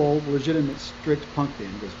real, legitimate, strict punk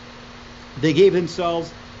band. He goes, they gave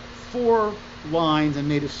themselves 4 lines and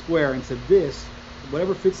made a square and said, this,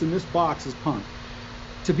 whatever fits in this box is punk.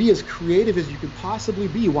 To be as creative as you could possibly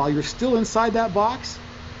be while you're still inside that box,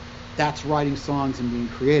 that's writing songs and being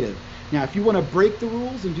creative. Now, if you want to break the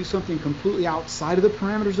rules and do something completely outside of the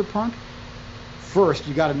parameters of punk, first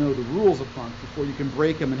you got to know the rules of punk before you can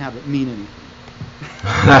break them and have it mean anything.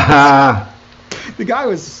 The guy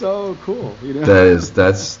was so cool, you know.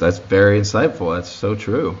 That's very insightful. That's so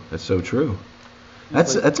true.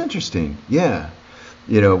 That's interesting. Yeah.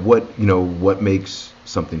 You know what makes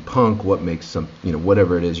something punk, what makes some, you know,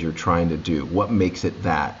 whatever it is you're trying to do, what makes it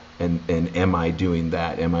that, and am I doing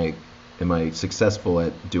that? Am I successful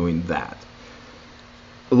at doing that?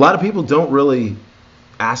 A lot of people don't really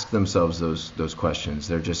ask themselves those questions.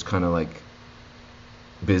 They're just kind of like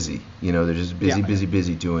busy, you know, they're just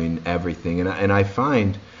busy doing everything. And I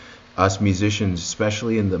find us musicians,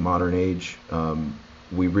 especially in the modern age,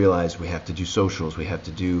 we realize we have to do socials, we have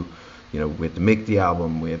to do, you know, we have to make the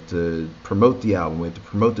album, we have to promote the album, we have to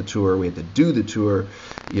promote the tour, we have to do the tour,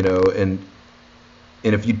 you know, and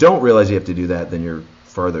if you don't realize you have to do that, then you're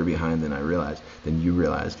farther behind than you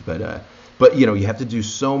realized. But you know, you have to do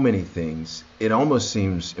so many things, it almost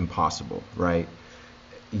seems impossible, right?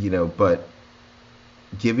 You know, but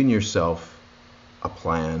giving yourself a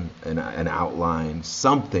plan, an outline,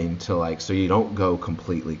 something to, like, so you don't go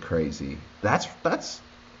completely crazy. That's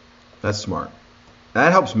smart.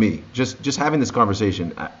 That helps me. Just having this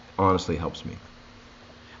conversation honestly helps me.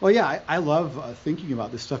 Well, yeah, I love thinking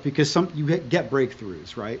about this stuff because you get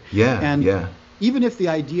breakthroughs, right? Yeah, and yeah. Even if the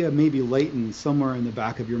idea may be latent somewhere in the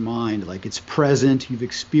back of your mind, like it's present, you've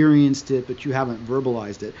experienced it, but you haven't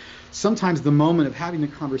verbalized it. Sometimes the moment of having the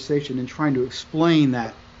conversation and trying to explain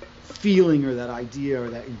that feeling or that idea or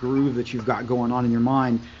that groove that you've got going on in your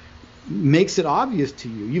mind makes it obvious to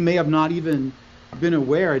you. You may have not even been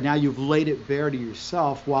aware, and now you've laid it bare to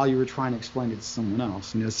yourself while you were trying to explain it to someone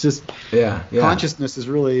else. And it's just consciousness is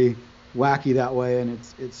really wacky that way, and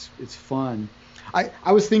it's fun.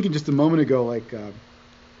 I was thinking just a moment ago, like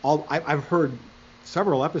I've heard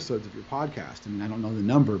several episodes of your podcast. I mean, I don't know the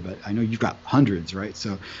number, but I know you've got hundreds, right?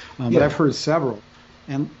 So, but I've heard several,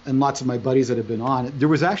 and lots of my buddies that have been on. There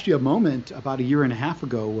was actually a moment about a year and a half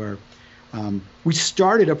ago where we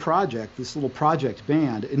started a project, this little project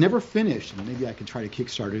band. It never finished. And maybe I could try to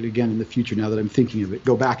kickstart it again in the future now that I'm thinking of it.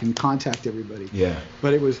 Go back and contact everybody. Yeah.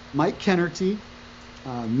 But it was Mike Kennerty,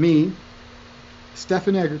 me,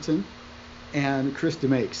 Stefan Egerton, and Chris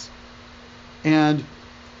DeMakes. And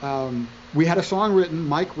we had a song written.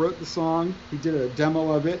 Mike wrote the song. He did a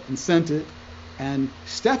demo of it and sent it. And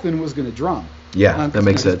Stefan was going to drum. Yeah, that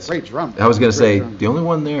makes sense. Great drummer. I was going to say, the only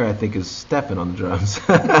one there I think is Stefan on the drums.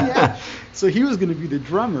 Yeah. So he was going to be the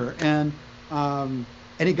drummer, and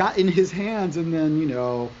it got in his hands, and then, you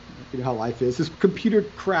know how life is. His computer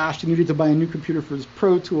crashed, and he needed to buy a new computer for his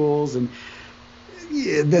Pro Tools, and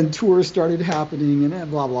then tours started happening, and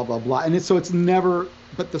blah, blah, blah, blah. And so it's never,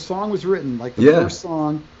 but the song was written, like the first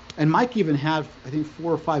song and Mike even had, I think,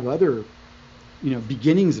 4 or 5 other,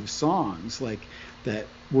 beginnings of songs like that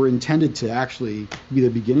were intended to actually be the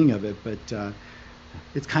beginning of it, but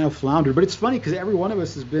it's kind of floundered. But it's funny because every one of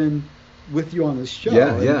us has been with you on this show.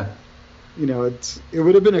 Yeah. It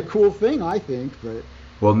would have been a cool thing, I think, but.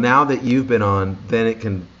 Well, now that you've been on, then it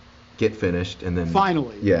can get finished, and then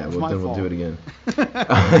finally, yeah, we'll do it again.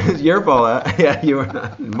 It's your fault. Yeah, you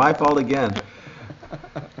were my fault again.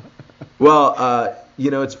 Well,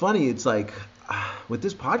 it's funny. It's like with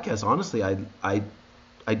this podcast, honestly,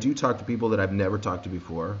 I do talk to people that I've never talked to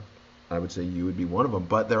before. I would say you would be one of them,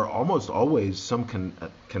 but there are almost always some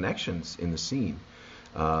connections in the scene.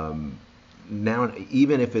 Now,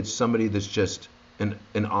 even if it's somebody that's just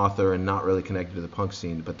an author and not really connected to the punk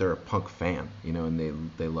scene, but they're a punk fan,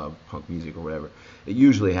 and they love punk music or whatever. It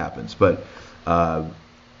usually happens, but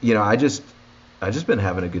I just been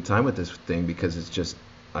having a good time with this thing because it's just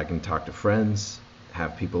I can talk to friends,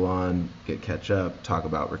 have people on, catch up, talk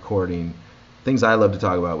about recording, things I love to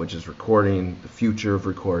talk about, which is recording, the future of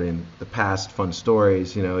recording, the past, fun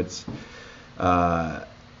stories. It's and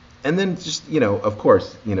then just of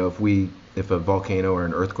course, if a volcano or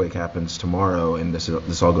an earthquake happens tomorrow and this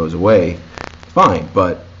all goes away, fine.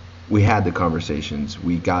 But we had the conversations.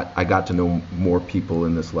 I got to know more people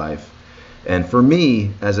in this life. And for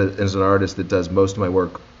me, as an artist that does most of my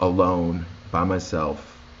work alone, by myself,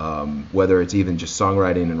 whether it's even just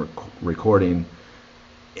songwriting and recording,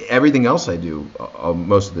 everything else I do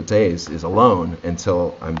most of the days is alone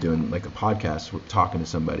until I'm doing like a podcast, talking to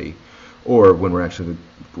somebody, or when we're actually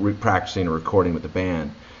practicing or recording with the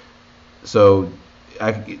band. So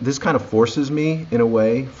this kind of forces me in a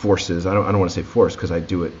way. Forces. I don't want to say force because I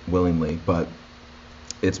do it willingly, but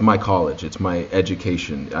it's my college. It's my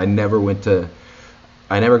education. I never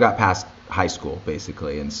got past high school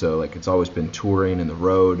basically, and so like it's always been touring and the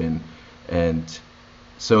road, and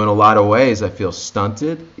so in a lot of ways I feel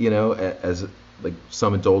stunted. As like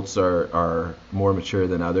some adults are more mature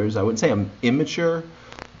than others. I wouldn't say I'm immature,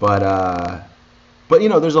 but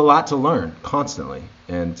there's a lot to learn constantly,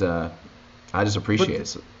 and I just appreciate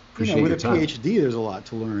it. Appreciate with your a time. PhD, there's a lot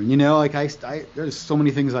to learn. Like there's so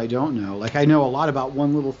many things I don't know. Like I know a lot about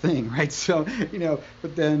one little thing, right? So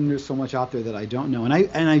but then there's so much out there that I don't know,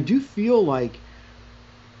 and I do feel like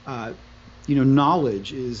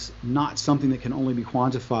knowledge is not something that can only be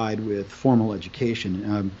quantified with formal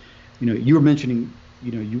education. You were mentioning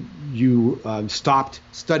you stopped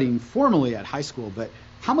studying formally at high school, but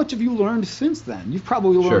how much have you learned since then? You've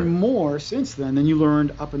probably learned more since then than you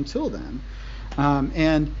learned up until then.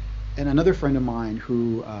 And another friend of mine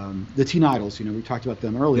who, the Teen Idols, we talked about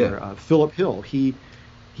them earlier, Philip Hill, he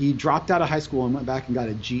dropped out of high school and went back and got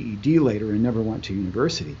a GED later and never went to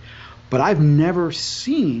university. But I've never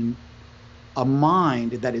seen a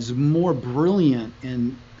mind that is more brilliant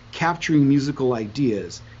in capturing musical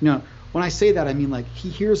ideas. When I say that, I mean like he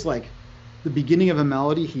hears like the beginning of a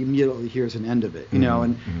melody, he immediately hears an end of it,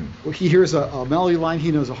 and he hears a melody line,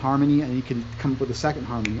 he knows a harmony, and he can come up with a second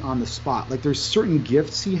harmony on the spot. Like there's certain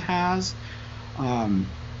gifts he has, and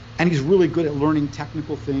he's really good at learning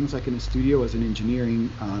technical things, like in the studio as an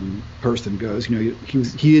engineering person goes.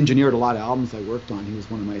 He engineered a lot of albums I worked on. He was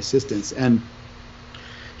one of my assistants, and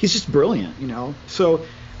he's just brilliant, So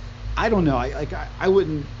I don't know. I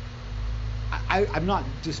wouldn't. I'm not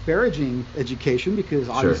disparaging education because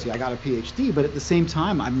obviously I got a PhD, but at the same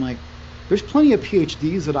time, I'm like, there's plenty of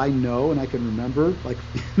PhDs that I know and I can remember, like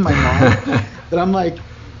in my mind, that I'm like,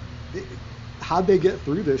 how'd they get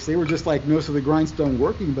through this? They were just like nose of the grindstone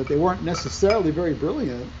working, but they weren't necessarily very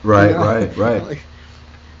brilliant. Right. Like,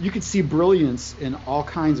 you could see brilliance in all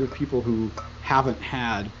kinds of people who haven't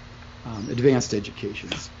had advanced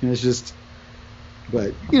educations. It's just,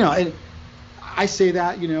 but and I say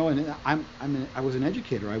that, and I was an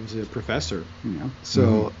educator. I was a professor,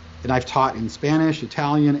 So, and I've taught in Spanish,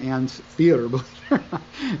 Italian, and theater, believe it or not,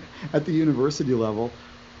 at the university level.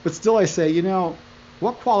 But still, I say,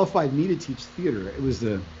 what qualified me to teach theater? It was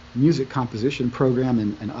the music composition program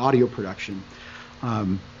and audio production.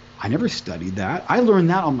 I never studied that. I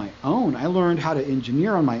learned that on my own. I learned how to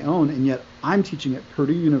engineer on my own, and yet I'm teaching at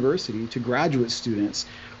Purdue University to graduate students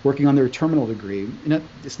working on their terminal degree. And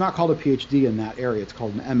it's not called a PhD in that area. It's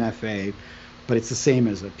called an MFA, but it's the same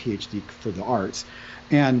as a PhD for the arts.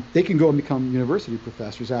 And they can go and become university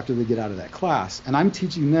professors after they get out of that class. And I'm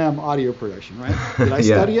teaching them audio production, right? Did I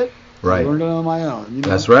study it? Right. I learned it on my own.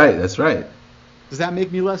 That's right. Does that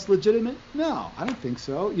make me less legitimate? No, I don't think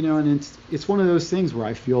so. And it's one of those things where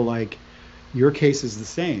I feel like your case is the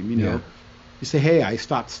same. You say, hey, I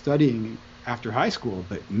stopped studying after high school,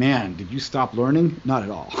 but man, did you stop learning? Not at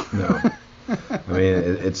all. No. I mean,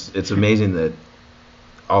 it's amazing that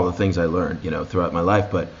all the things I learned, throughout my life.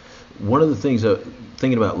 But one of the things,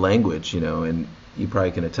 thinking about language, and you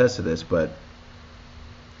probably can attest to this, but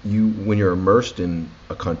when you're immersed in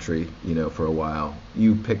a country, for a while,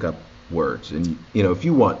 you pick up words, and if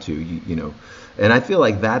you want to, and I feel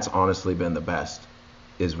like that's honestly been the best.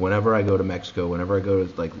 Is whenever I go to Mexico, whenever I go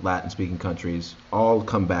to like Latin-speaking countries, I'll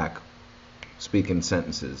come back speaking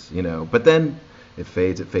sentences, But then it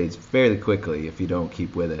fades fairly quickly if you don't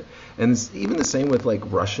keep with it. And it's even the same with like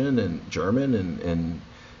Russian and German and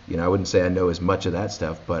I wouldn't say I know as much of that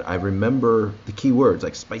stuff, but I remember the key words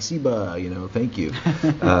like spasiba, thank you,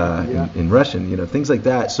 in Russian, things like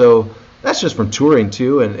that. So that's just from touring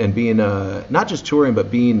too, and being not just touring,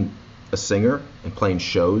 but being a singer and playing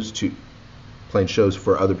shows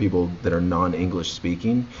for other people that are non-English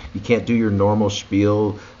speaking. You can't do your normal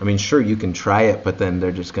spiel. I mean, sure, you can try it, but then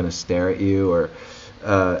they're just going to stare at you, or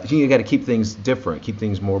you got to keep things different, keep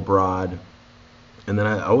things more broad. And then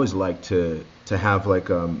I always like to have like,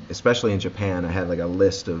 especially in Japan, I had like a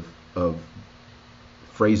list of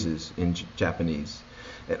phrases in Japanese,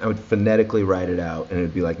 and I would phonetically write it out, and it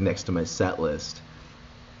would be like next to my set list.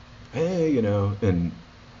 Hey, and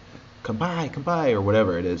come by, or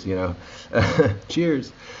whatever it is,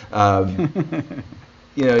 cheers. That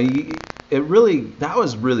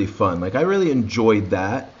was really fun. Like, I really enjoyed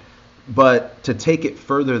that, but to take it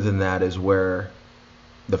further than that is where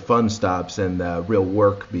the fun stops and the real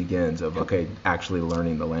work begins of, okay, actually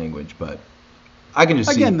learning the language. But I can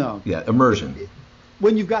just again, though, immersion.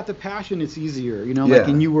 When you've got the passion, it's easier,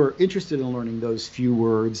 and you were interested in learning those few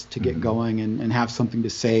words to get going and have something to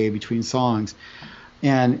say between songs.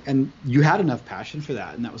 And you had enough passion for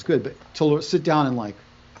that, and that was good. But to sit down and like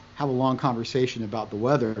have a long conversation about the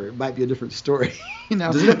weather, it might be a different story.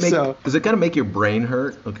 Does it kind of make your brain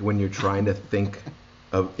hurt, like, when you're trying to think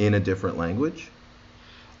in a different language?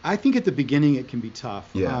 I think at the beginning it can be tough.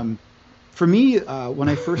 Yeah. For me, when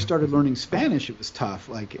I first started learning Spanish, it was tough.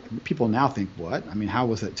 Like, people now think, what? I mean, how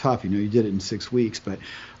was that tough? You did it in 6 weeks, but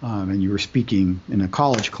and you were speaking in a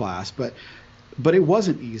college class, but it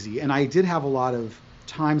wasn't easy. And I did have a lot of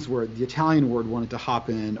times where the Italian word wanted to hop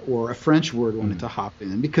in, or a French word wanted to hop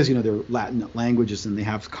in, because they're Latin languages and they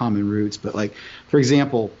have common roots. But like, for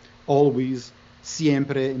example, always,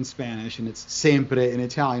 siempre in Spanish, and it's sempre in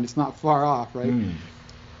Italian. It's not far off, right?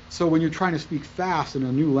 So when you're trying to speak fast in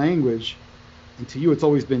a new language, and to you it's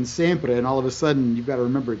always been sempre, and all of a sudden you've got to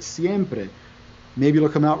remember it's siempre. Maybe it'll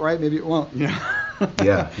come out right, maybe it won't.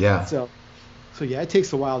 Yeah. So yeah, it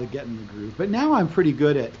takes a while to get in the groove. But now I'm pretty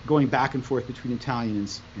good at going back and forth between Italian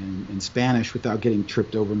and Spanish without getting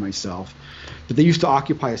tripped over myself. But they used to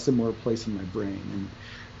occupy a similar place in my brain, and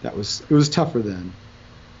it was tougher then.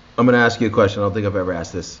 I'm going to ask you a question. I don't think I've ever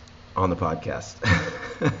asked this on the podcast.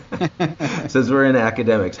 Since we're in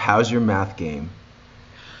academics, how's your math game?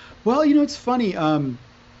 Well, it's funny.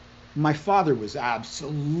 My father was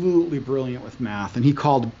absolutely brilliant with math, and he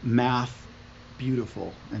called math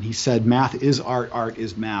beautiful, and he said math is art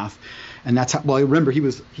is math. And that's how, well, I remember he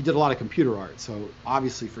did a lot of computer art, so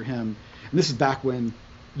obviously for him, and this is back when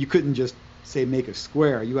you couldn't just say make a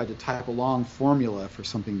square, you had to type a long formula for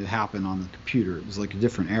something to happen on the computer. It was like a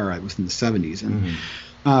different era. It was in the 70s.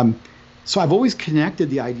 And so I've always connected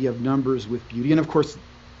the idea of numbers with beauty, and of course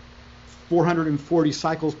 440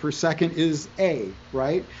 cycles per second is A,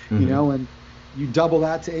 right? And you double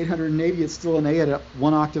that to 880, it's still an A at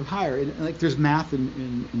one octave higher. And like, there's math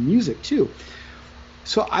in music too.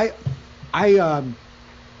 So I've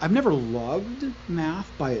never loved math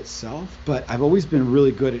by itself, but I've always been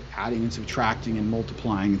really good at adding and subtracting and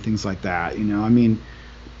multiplying and things like that. I mean,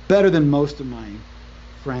 better than most of my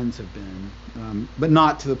friends have been, but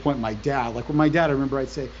not to the point my dad. Like, with my dad, I remember I'd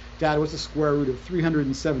say, Dad, what's the square root of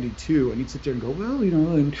 372? And he'd sit there and go, well,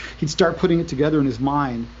 and he'd start putting it together in his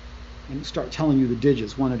mind and start telling you the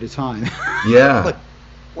digits one at a time. Yeah. Like,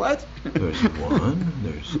 what? There's one,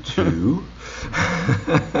 there's two.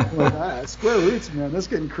 Like, square roots, man, that's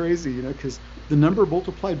getting crazy, because the number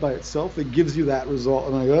multiplied by itself, it gives you that result.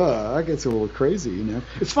 I'm like, that gets a little crazy,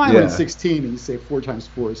 It's fine when it's 16 and you say 4 times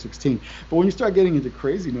 4 is 16. But when you start getting into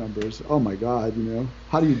crazy numbers, oh my God,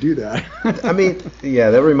 how do you do that? I mean,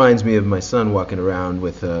 yeah, that reminds me of my son walking around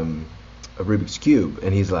with a Rubik's Cube,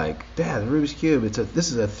 and he's like, Dad, the Rubik's Cube, this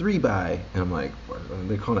is a 3x. And I'm like, what, are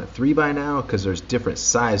they calling it 3x now? Because there's different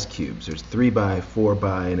size cubes. There's 3x,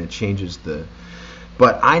 4x, and it changes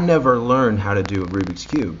But I never learned how to do a Rubik's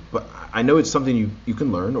Cube. But I know it's something you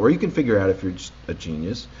can learn, or you can figure out if you're just a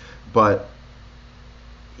genius. But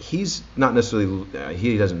he's not necessarily,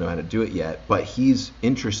 he doesn't know how to do it yet, but he's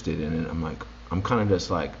interested in it. I'm kind of just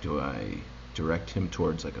like, do I direct him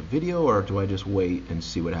towards like a video, or do I just wait and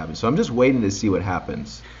see what happens? So I'm just waiting to see what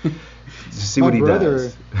happens, to see what he does. My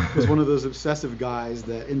brother was one of those obsessive guys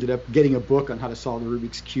that ended up getting a book on how to solve the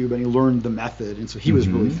Rubik's Cube, and he learned the method, and so he was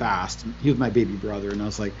really fast. He was my baby brother, and I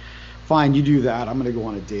was like, fine, you do that. I'm going to go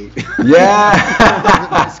on a date. Yeah.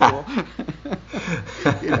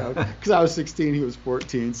 Because I was 16, he was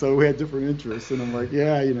 14, so we had different interests, and I'm like,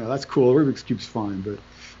 yeah, that's cool. Rubik's Cube's fine, but.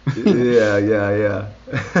 yeah.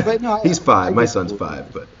 But no, he's 5. My son's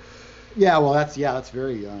 5, but. Yeah, well, that's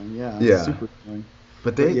very young. Yeah. Super young.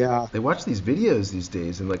 But they watch these videos these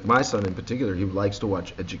days, and like my son in particular, he likes to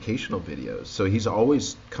watch educational videos. So he's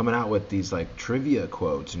always coming out with these like trivia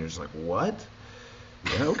quotes, and you're just like, what?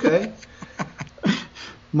 Yeah, okay.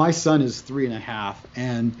 My son is 3.5,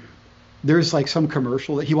 and there's like some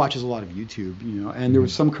commercial that he watches a lot of YouTube, and there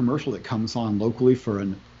was some commercial that comes on locally for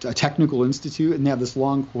a technical institute, and they have this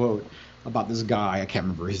long quote about this guy. I can't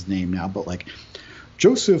remember his name now, but like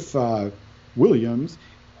Joseph Williams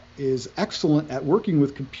is excellent at working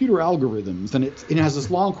with computer algorithms, and it has this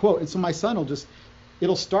long quote. And so my son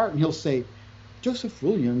it'll start and he'll say, Joseph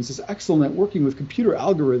Williams is excellent at working with computer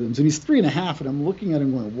algorithms, and he's 3.5, and I'm looking at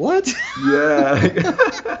him going, what?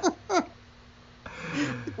 Yeah.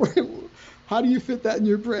 How do you fit that in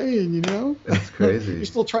your brain, That's crazy. You're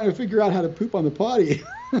still trying to figure out how to poop on the potty.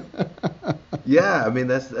 Yeah, I mean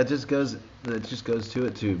that just goes to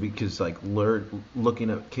it too, because like looking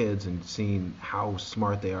at kids and seeing how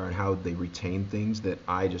smart they are and how they retain things that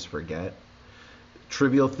I just forget.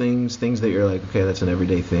 Trivial things that you're like, okay, that's an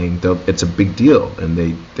everyday thing. It's a big deal, and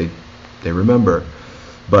they remember.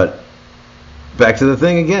 But back to the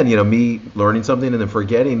thing again, me learning something and then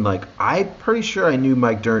forgetting. Like, I'm pretty sure I knew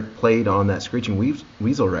Mike Dirnt played on that Screeching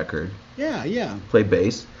Weasel record. Yeah. Played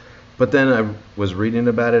bass. But then I was reading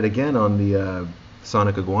about it again on the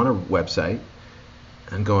Sonic Iguana website,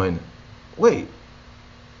 and going, wait,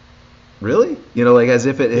 really? Like as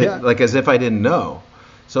if as if I didn't know.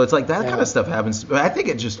 So it's like that kind of stuff happens. I think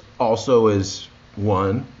it just also is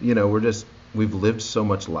one, we've lived so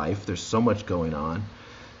much life. There's so much going on.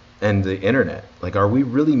 And the internet. Like, are we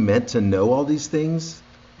really meant to know all these things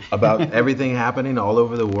about everything happening all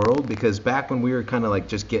over the world? Because back when we were kind of like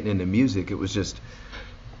just getting into music, it was just,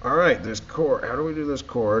 all right, this chord, how do we do this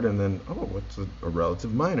chord? And then, what's a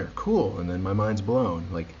relative minor? Cool. And then my mind's blown.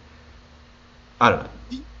 Like, I don't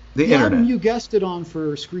know. The internet. Album you guessed it on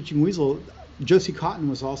for Screeching Weasel, Josie Cotton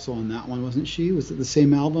was also on that one, wasn't she? Was it the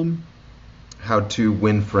same album? How to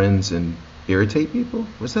Win Friends and Irritate People?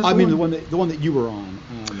 Was that? I mean, the one that you were on.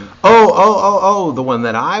 The one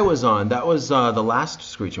that I was on. That was the last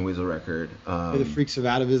Screeching Weasel record. The Freaks of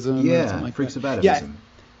Atavism. Yeah, Freaks of Atavism.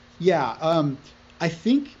 Yeah. I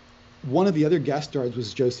think one of the other guest stars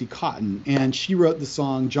was Josie Cotton, and she wrote the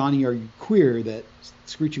song "Johnny Are You Queer" that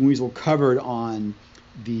Screeching Weasel covered on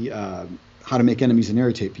the How to Make Enemies and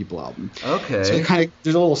Irritate People album. Okay. So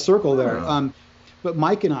there's a little circle there. But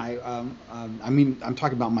Mike and I, I'm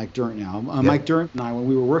talking about Mike Dirnt now. Mike Dirnt and I, when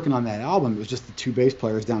we were working on that album, it was just the 2 bass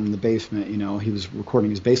players down in the basement. He was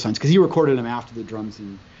recording his bass lines because he recorded them after the drums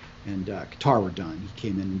and guitar were done. He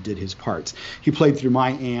came in and did his parts. He played through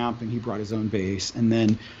my amp, and he brought his own bass. And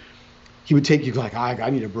then he would take you like, I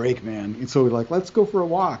need a break, man. And so we're like, let's go for a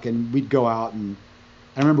walk. And we'd go out, and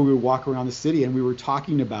I remember we would walk around the city, and we were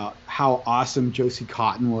talking about how awesome Josie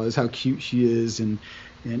Cotton was, how cute she is, and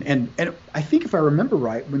I think if I remember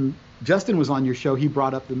right, when Justin was on your show, he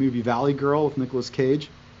brought up the movie Valley Girl with Nicolas Cage.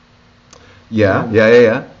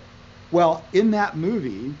 Yeah. Well, in that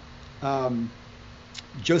movie,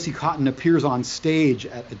 Josie Cotton appears on stage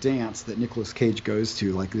at a dance that Nicolas Cage goes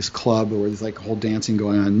to, like this club where there's like a whole dancing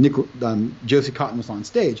going on. Josie Cotton was on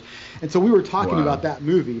stage. And so we were talking about that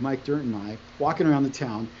movie, Mike Dirnt and I, walking around the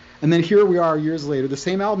town. And then here we are years later, the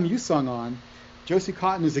same album you sung on, Josie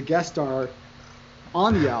Cotton is a guest star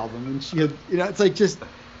on the album, and she had, it's like just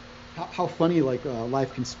how funny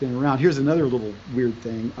life can spin around. Here's another little weird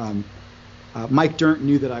thing. Mike Dirnt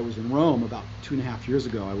knew that I was in Rome about 2.5 years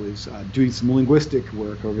ago. I was doing some linguistic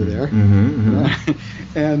work over there,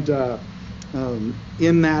 and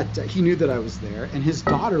in that he knew that I was there, and his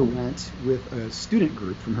daughter went with a student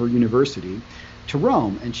group from her university to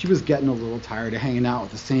Rome, and she was getting a little tired of hanging out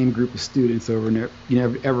with the same group of students over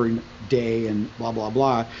every day and blah blah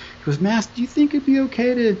blah. He goes, Mass, do you think it'd be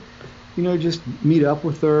okay to just meet up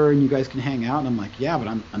with her and you guys can hang out? And I'm like, yeah, but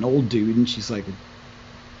I'm an old dude, and she's like a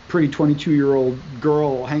pretty 22-year-old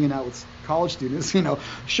girl hanging out with college students.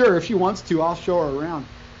 Sure, if she wants to, I'll show her around.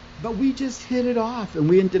 but we just hit it off, and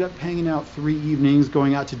we ended up hanging out 3 evenings,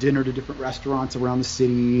 going out to dinner to different restaurants around the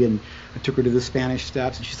city, and I took her to the Spanish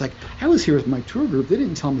Steps, and she's like, I was here with my tour group. They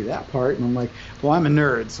didn't tell me that part. And I'm like, well, I'm a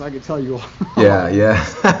nerd, so I could tell you all.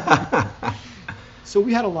 Yeah. So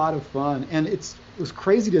we had a lot of fun, and it was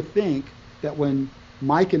crazy to think that when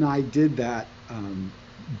Mike and I did that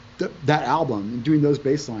that album and doing those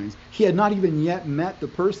bass lines, he had not even yet met the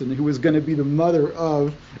person who was going to be the mother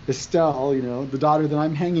of Estelle, the daughter that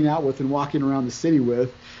I'm hanging out with and walking around the city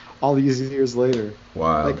with all these years later.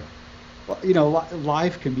 Wow.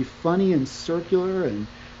 Life can be funny and circular, and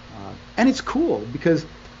it's cool because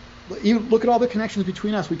you look at all the connections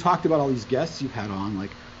between us. We talked about all these guests you've had on,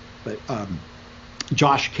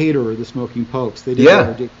 Josh Caterer, the Smoking Popes. They did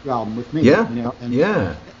their debut album with me.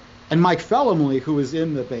 And Mike Fellamley, who was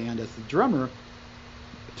in the band as the drummer,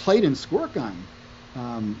 played in Squirtgun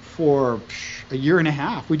for a year and a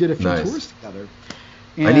half. We did a few tours together.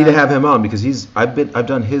 And I need to have him on because I've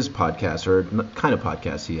done his podcast, or kind of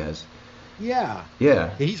podcast he has. Yeah.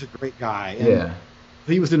 He's a great guy. And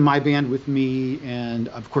he was in my band with me, and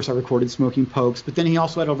of course I recorded Smoking Popes. But then he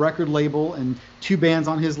also had a record label, and 2 bands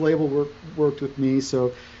on his label worked with me.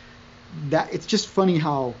 So that it's just funny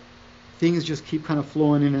how things just keep kind of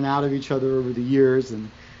flowing in and out of each other over the years,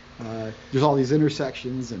 and there's all these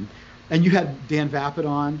intersections. And you had Dan Vapid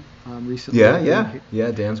on recently.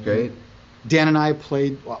 Yeah, Dan's great. Dan and I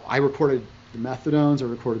played. Well, I recorded the Methadones, I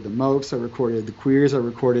recorded the Mopes, I recorded the Queers, I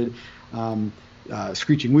recorded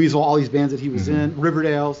Screeching Weasel, all these bands that he was in,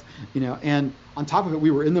 Riverdales, and on top of it,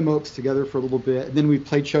 we were in the Mopes together for a little bit, and then we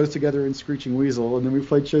played shows together in Screeching Weasel, and then we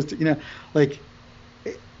played shows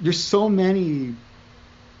there's so many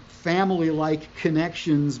family-like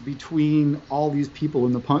connections between all these people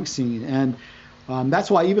in the punk scene, and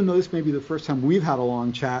that's why, even though this may be the first time we've had a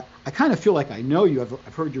long chat, I kind of feel like I know you.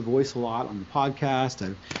 I've heard your voice a lot on the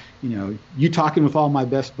podcast. You talking with all my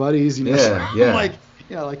best buddies.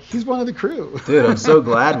 Like he's one of the crew. Dude, I'm so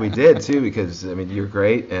glad we did too, because you're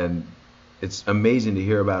great, and it's amazing to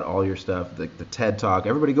hear about all your stuff. The TED Talk.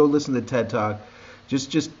 Everybody go listen to the TED Talk.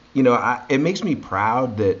 It makes me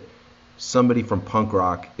proud that somebody from punk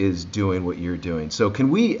rock is doing what you're doing. So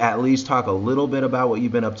can we at least talk a little bit about what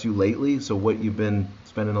you've been up to lately? So what you've been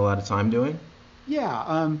spending a lot of time doing?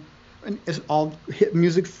 Yeah. And I'll hit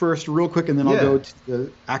music first real quick, and then I'll go to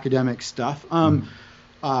the academic stuff.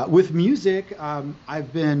 With music,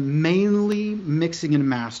 I've been mainly mixing and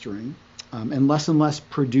mastering, and less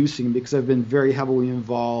producing, because I've been very heavily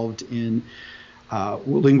involved in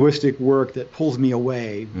linguistic work that pulls me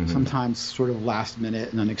away, sometimes sort of last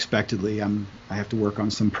minute and unexpectedly. I have to work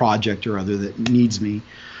on some project or other that needs me.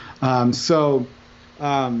 So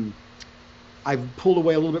I've pulled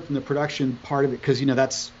away a little bit from the production part of it, because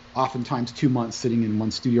that's oftentimes 2 months sitting in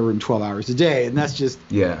one studio room 12 hours a day, and that's just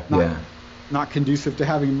not conducive to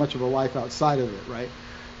having much of a life outside of it, right?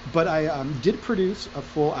 But I did produce a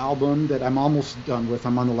full album that I'm almost done with.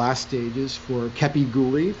 I'm on the last stages for Kepi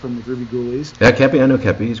Ghoulie from the Groovy Ghoulies. Yeah, Kepi, I know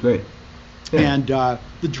Kepi. He's great. Yeah. And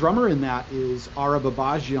the drummer in that is Ara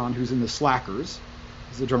Babajian, who's in the Slackers.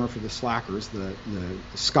 He's the drummer for the Slackers, the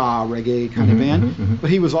ska reggae kind of band. But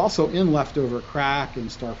he was also in Leftover Crack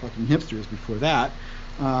and Star Fucking Hipsters before that.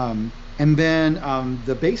 And then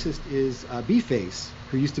the bassist is B-Face,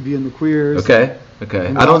 who used to be in the Queers. Okay.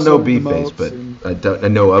 I don't know B-Face, but I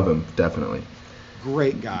know of him, definitely.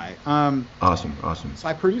 Great guy. Awesome. So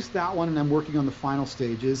I produced that one, and I'm working on the final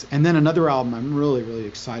stages. And then another album I'm really, really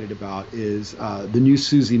excited about is the new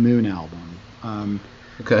Susie Moon album.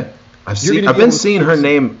 Okay. I've been seeing her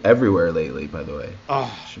name everywhere lately, by the way.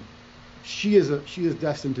 Oh, she is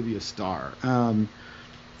destined to be a star.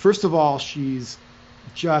 First of all, she's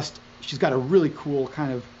got a really cool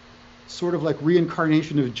kind of sort of like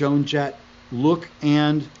reincarnation of Joan Jett look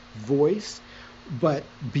and voice, but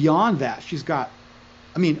beyond that, she's got,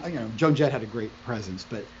 Joan Jett had a great presence,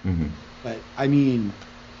 but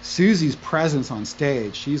Susie's presence on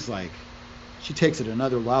stage, she takes it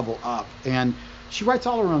another level up, and she writes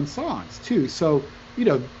all her own songs too. So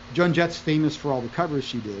Joan Jett's famous for all the covers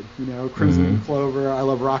she did. Crimson and Clover, I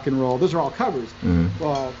Love Rock and Roll. Those are all covers.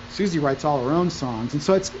 Well, Susie writes all her own songs, and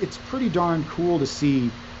so it's pretty darn cool to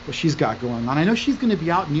see what she's got going on. I know she's going to be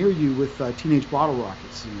out near you with Teenage Bottle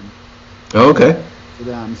Rocket soon. Oh, okay. For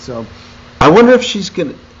them, so. I wonder if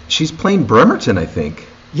she's playing Bremerton, I think.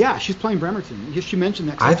 Yeah, she's playing Bremerton. She mentioned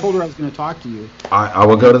that, 'cause I told her I was going to talk to you. I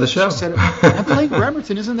will go to the show. She said, I'm playing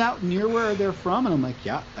Bremerton. Isn't that near where they're from? And I'm like,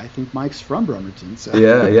 yeah, I think Mike's from Bremerton. So.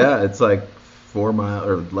 Yeah. It's like 4 miles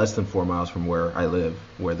or less than 4 miles from where I live,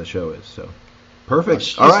 where the show is. So.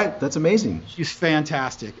 Perfect. All right, that's amazing. She's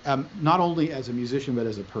fantastic, not only as a musician but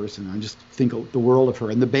as a person. I just think the world of her.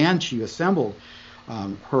 And the band she assembled,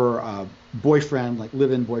 her boyfriend, like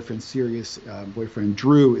live-in boyfriend, serious boyfriend,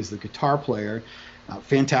 Drew, is the guitar player,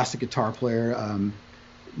 fantastic guitar player.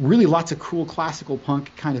 Really lots of cool classical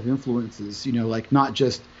punk kind of influences, like not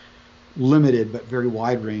just limited but very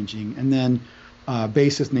wide-ranging. And then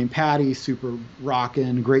bassist named Patty, super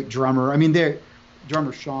rockin', great drummer. I mean,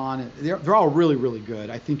 drummer Sean, they're all really, really good.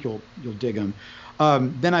 I think you'll dig them.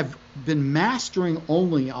 Then I've been mastering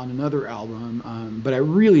only on another album, but I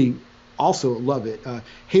really also love it.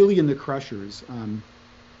 Haley and the Crushers.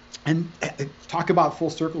 And talk about full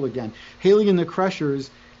circle again. Haley and the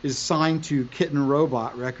Crushers is signed to Kitten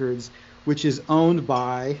Robot Records, which is owned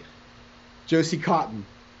by Josie Cotton.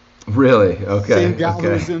 Really? Okay. Same gal who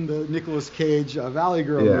was in the Nicolas Cage Valley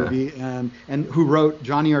Girl movie, and who wrote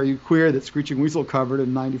 "Johnny, Are You Queer?" that Screeching Weasel covered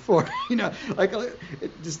in '94.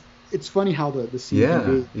 It's funny how the scene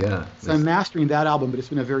can be. Yeah. So I'm mastering that album, but it's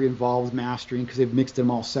been a very involved mastering because they've mixed them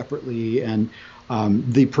all separately. And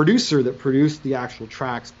the producer that produced the actual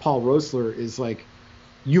tracks, Paul Rosler, is like,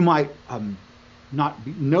 you might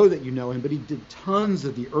know that you know him, but he did tons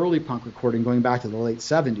of the early punk recording going back to the late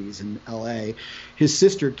 70s in LA. His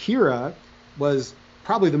sister Kira was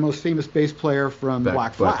probably the most famous bass player from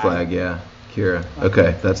Black Flag. Black Flag, yeah. Kira.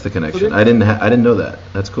 Okay, that's the connection. So I didn't know that.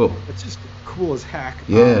 That's cool. It's just cool as heck.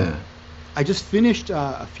 Yeah. I just finished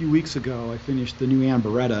a few weeks ago. I finished the new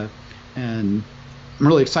Beretta, and I'm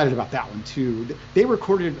really excited about that one too. They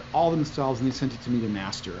recorded it all themselves and they sent it to me to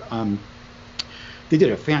master. They did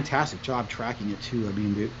a fantastic job tracking it too. I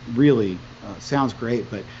mean, it really sounds great,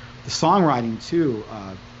 but the songwriting too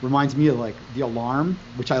reminds me of like The Alarm,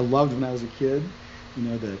 which I loved when I was a kid.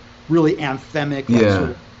 The really anthemic,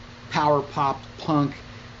 sort of power pop punk,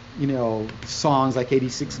 songs like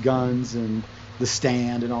 86 Guns and The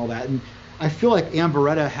Stand and all that. And I feel like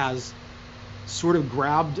Beretta has sort of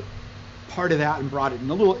grabbed part of that and brought it in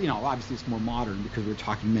a little, obviously it's more modern because we're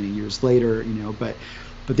talking many years later, but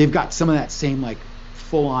they've got some of that same like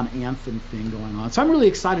full-on anthem thing going on. So I'm really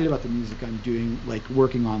excited about the music I'm doing, like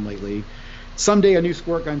working on lately. Someday a new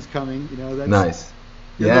Squirtgun's coming. That's nice.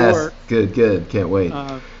 Yes, good. Can't wait.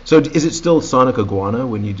 So is it still Sonic Iguana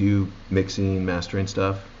when you do mixing, mastering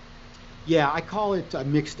stuff? Yeah, I call it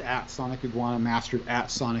mixed at Sonic Iguana, mastered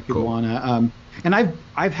at Sonic Iguana. And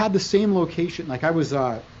I've had the same location. Like I was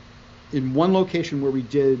in one location where we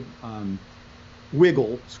did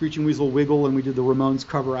Wiggle, Screeching Weasel Wiggle, and we did the Ramones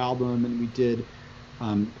cover album, and we did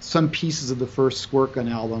some pieces of the first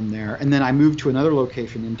Squirtgun album there. And then I moved to another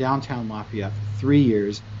location in downtown Lafayette for 3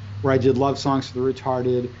 years where I did Love Songs for the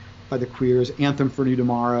Retarded by the Queers, Anthem for New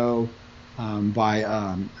Tomorrow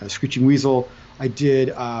by Screeching Weasel. I did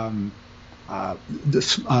the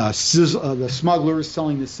Smugglers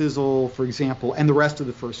Selling the Sizzle, for example, and the rest of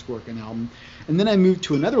the first Squirtgun album. And then I moved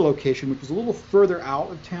to another location, which was a little further out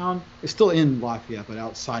of town. It's still in Lafayette, but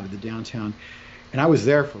outside of the downtown. And I was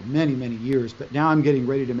there for many, many years, but now I'm getting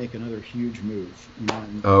ready to make another huge move.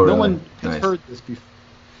 No one has heard this before.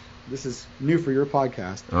 This is new for your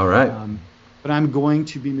podcast. All right. But I'm going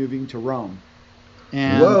to be moving to Rome.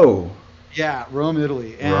 And, whoa. Yeah, Rome,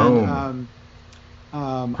 Italy. And Rome.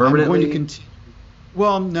 Permanently? I'm going to continue.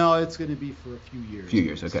 Well, no, it's going to be for a few years. Few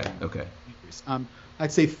years, okay.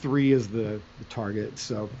 I'd say 3 is the target.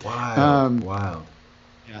 So. Wow.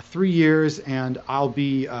 Yeah, 3 years, and I'll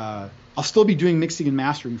still be doing mixing and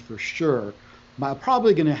mastering for sure. I'm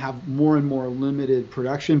probably going to have more and more limited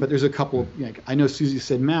production, but there's a couple. I know Susie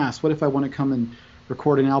said, "Mass, what if I want to come and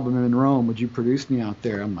record an album in Rome? Would you produce me out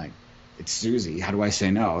there?" I'm like, "It's Susie. How do I say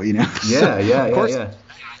no?" Yeah.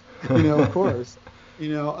 Of course.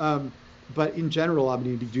 But in general, I'm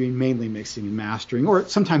going to be doing mainly mixing and mastering, or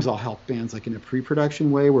sometimes I'll help bands like in a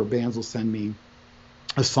pre-production way, where bands will send me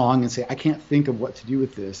a song and say, I can't think of what to do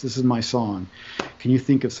with this. This is my song. Can you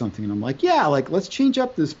think of something? And I'm like, yeah, let's change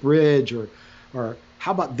up this bridge, or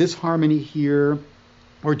how about this harmony here,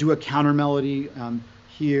 or do a counter melody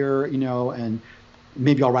here, and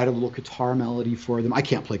maybe I'll write a little guitar melody for them. I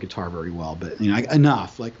can't play guitar very well, but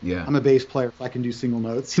enough. I'm a bass player, if I can do single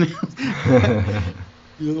notes, do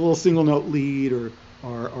a little single note lead, or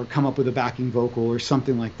come up with a backing vocal or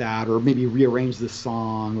something like that, or maybe rearrange the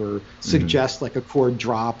song, or suggest like a chord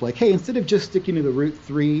drop, like, hey, instead of just sticking to the root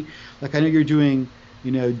 3, like I know you're doing,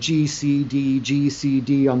 G, C,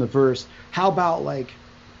 D on the verse, how about like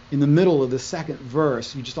in the middle of the second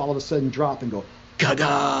verse, you just all of a sudden drop and go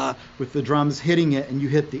ga-ga with the drums hitting it, and you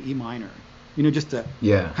hit the E minor, just to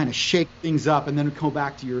kind of shake things up, and then go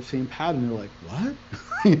back to your same pattern. They're like, what?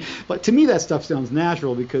 But to me, that stuff sounds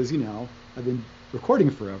natural because, I've been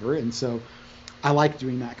recording forever. And so I like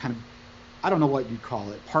doing that kind of, I don't know what you'd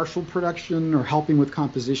call it, partial production or helping with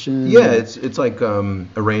composition. Yeah, it's like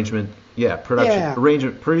arrangement. Yeah, production, Yeah.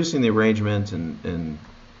 arrangement, producing the arrangement, and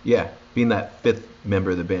yeah, being that fifth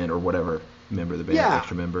member of the band or whatever member of the band, Yeah.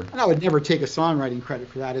 extra member. And I would never take a songwriting credit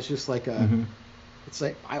for that. It's just like a, Mm-hmm. it's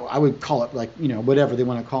like, I would call it like, whatever they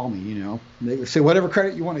want to call me, They say whatever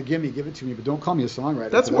credit you want to give it to me, but don't call me a songwriter.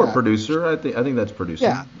 That's for more that. producer. I think that's producing.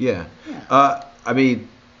 Yeah. Yeah. Yeah. I mean,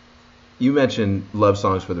 you mentioned Love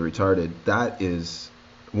Songs for the Retarded. That is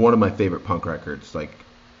one of my favorite punk records. Like,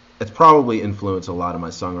 it's probably influenced a lot of my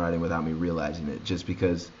songwriting without me realizing it, just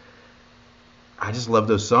because I just love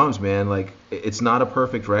those songs, man. Like, it's not a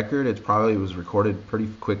perfect record. It was recorded pretty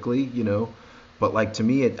quickly, but like, to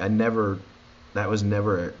me, I never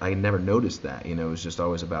noticed that, it was just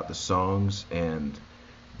always about the songs and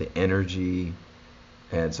the energy.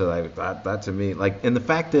 And so that to me, like, and the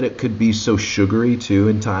fact that it could be so sugary too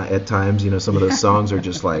at times, some of those songs are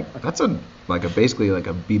just like, that's basically like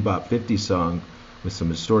a bebop 50 song with some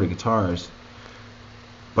distorted guitars.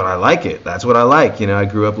 But I like it. That's what I like. I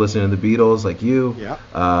grew up listening to the Beatles like you.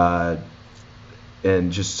 Yeah.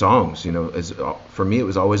 And just songs, for me it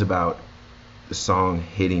was always about the song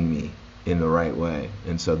hitting me in the right way.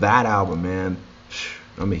 And so that album, man,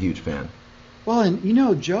 I'm a huge fan. Well,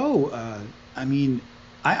 and Joe, I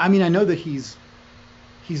know that he's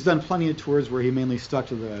done plenty of tours where he mainly stuck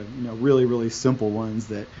to the really, really simple ones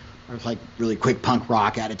that are like really quick punk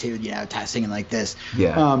rock attitude, singing like this.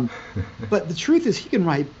 Yeah. But the truth is, he can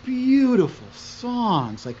write beautiful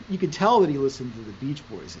songs. Like, you could tell that he listened to the Beach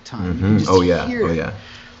Boys at times. Mm-hmm. You can just hear it. Yeah.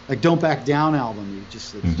 Like Don't Back Down album,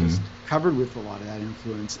 it's just covered with a lot of that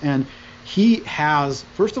influence. And he has,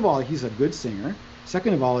 first of all, he's a good singer.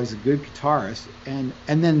 Second of all, he's a good guitarist, and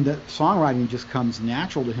then the songwriting just comes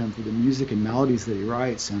natural to him through the music and melodies that he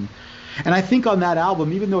writes. And I think on that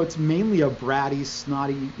album, even though it's mainly a bratty,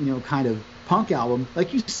 snotty, kind of punk album,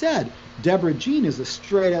 like you said, Deborah Jean is a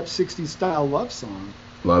straight up 60s style love song.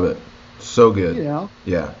 Love it. So good.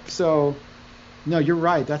 Yeah. So, no, you're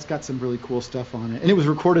right. That's got some really cool stuff on it, and it was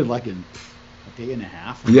recorded like in a day and a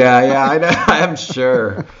half. Yeah, I know. I'm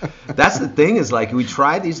sure. That's the thing, is like, we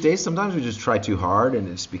try these days, sometimes we just try too hard and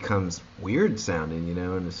it just becomes weird sounding,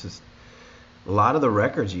 and it's just, a lot of the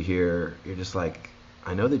records you hear, you're just like,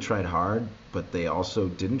 I know they tried hard, but they also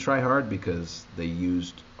didn't try hard because they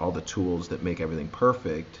used all the tools that make everything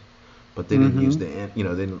perfect, but they didn't use they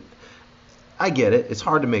didn't. I get it. It's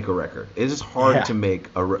hard to make a record. It is hard to make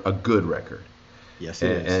a good record. Yes,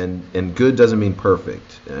 it is. And good doesn't mean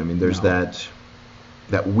perfect. I mean, there's that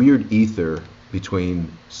weird ether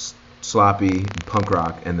between sloppy punk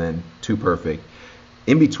rock and then too perfect.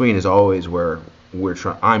 In between is always where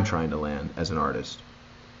I'm trying to land as an artist.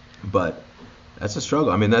 But that's a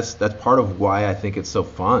struggle. I mean, that's part of why I think it's so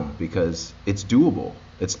fun, because it's doable.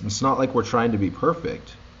 It's not like we're trying to be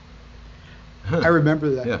perfect. I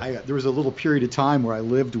remember that. Yeah. There was a little period of time where I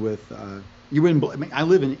lived with. I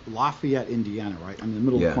live in Lafayette, Indiana, right? I'm in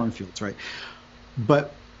the middle of cornfields, right?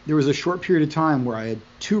 But there was a short period of time where I had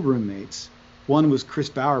two roommates. One was Chris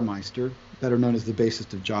Bauermeister, better known as the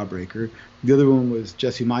bassist of Jawbreaker. The other one was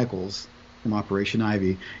Jesse Michaels from Operation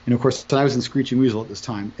Ivy. And, of course, I was in Screeching Weasel at this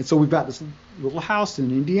time. And so we've got this little house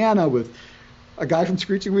in Indiana with a guy from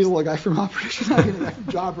Screeching Weasel, a guy from Operation Ivy, and a guy from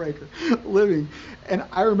Jawbreaker living. And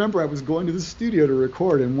I remember I was going to the studio to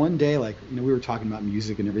record, and one day, we were talking about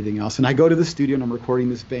music and everything else, and I go to the studio and I'm recording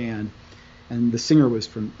this band, and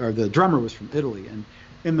the drummer was from Italy, and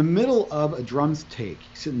in the middle of a drums take,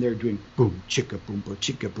 he's sitting there doing boom, chicka, boom,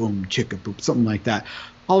 chicka, boom, something like that.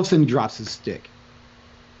 All of a sudden he drops his stick.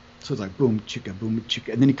 So it's like boom, chicka,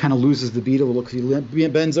 and then he kind of loses the beat a little because he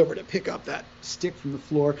bends over to pick up that stick from the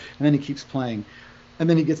floor, and then he keeps playing. And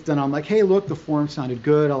then he gets done. I'm like, hey, look, the form sounded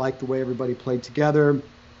good. I like the way everybody played together.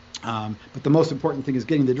 But the most important thing is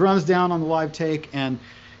getting the drums down on the live take, and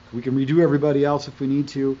we can redo everybody else if we need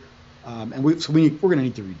to. And we're going to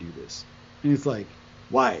need to redo this. And he's like,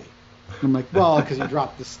 why? And I'm like, well, because you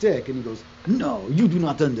dropped the stick. And he goes, no, you do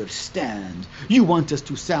not understand. You want us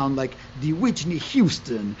to sound like the Whitney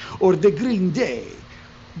Houston or the Green Day.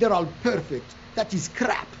 They're all perfect. That is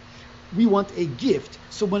crap. We want a gift.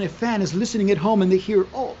 So when a fan is listening at home and they hear,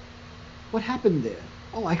 oh, what happened there?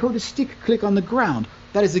 Oh, I heard a stick click on the ground.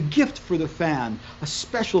 That is a gift for the fan, a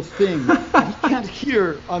special thing that he can't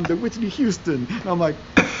hear on the Whitney Houston. And I'm like,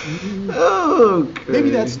 maybe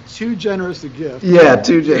that's too generous a gift. Yeah,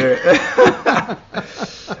 too generous.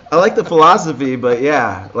 I like the philosophy, but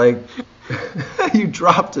yeah, like, you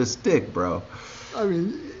dropped a stick, bro. I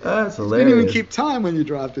mean, that's hilarious. You didn't even keep time when you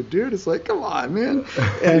dropped it, dude. It's like, come on, man.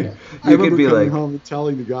 And you I remember could be coming like, home and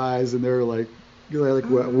telling the guys, and they were like, You're like,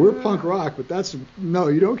 well, we're punk rock, but no,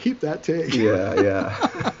 you don't keep that take.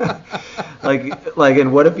 Yeah. like,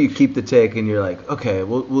 and what if you keep the take and you're like, okay,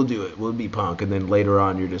 we'll do it, we'll be punk, and then later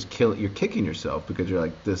on you're just you're kicking yourself because you're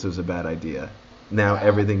like, this is a bad idea. Now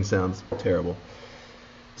everything sounds terrible.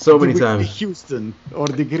 So many times. Houston or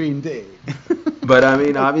the Green Day. But I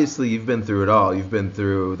mean, obviously you've been through it all. You've been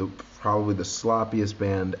through probably the sloppiest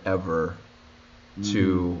band ever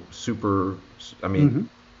to super. I mean,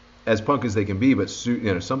 as punk as they can be, but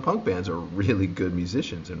some punk bands are really good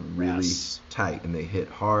musicians and really tight, and they hit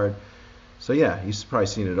hard. So yeah, you've probably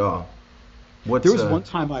seen it all. There was one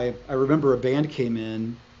time I remember a band came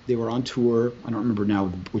in. They were on tour. I don't remember now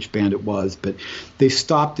which band it was, but they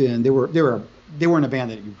stopped in. They weren't a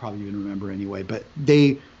band that you probably even remember anyway, but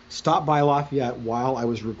they stopped by Lafayette while I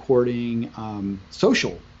was recording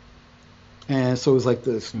Social. And so it was like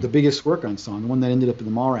the biggest Squirtgun song, the one that ended up in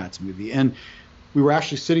the Mallrats movie. And we were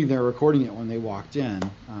actually sitting there recording it when they walked in,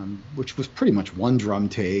 which was pretty much one drum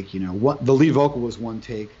take. The lead vocal was one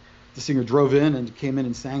take. The singer drove in and came in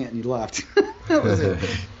and sang it, and he left. That was it.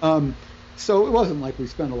 So it wasn't like we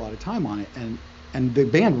spent a lot of time on it. And the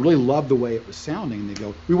band really loved the way it was sounding. And they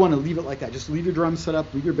go, we want to leave it like that. Just leave your drums set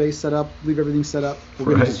up, leave your bass set up, leave everything set up. We're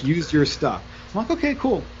going to just use your stuff. I'm like, okay,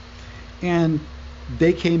 cool. And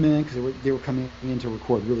they came in because they were coming in to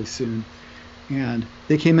record really soon. And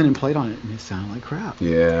they came in and played on it, and it sounded like crap.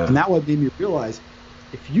 Yeah. And that what made me realize,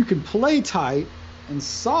 if you can play tight and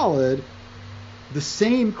solid, the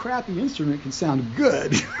same crappy instrument can sound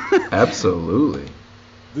good. Absolutely.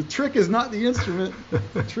 The trick is not the instrument.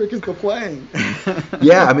 The trick is the playing.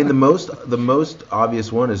 Yeah, I mean the most obvious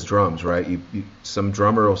one is drums, right? Some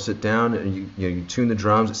drummer will sit down and you tune the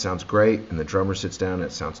drums, it sounds great, and the drummer sits down and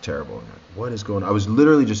it sounds terrible. And like, what is going on? I was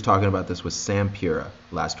literally just talking about this with Sam Pura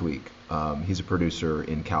last week. He's a producer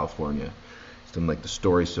in California. He's done like The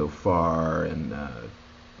Story So Far and A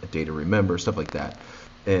Day to Remember, stuff like that.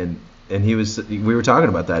 And we were talking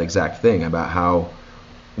about that exact thing, about how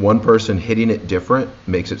one person hitting it different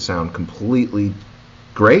makes it sound completely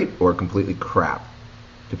great or completely crap,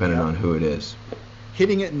 depending on who it is.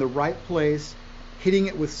 Hitting it in the right place, hitting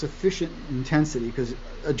it with sufficient intensity, because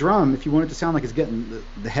a drum, if you want it to sound like it's getting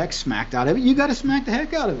the heck smacked out of it, you got to smack the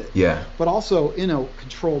heck out of it. Yeah. But also in a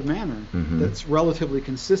controlled manner that's relatively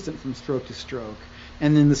consistent from stroke to stroke,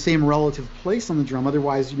 and in the same relative place on the drum.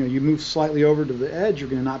 Otherwise, you move slightly over to the edge, you're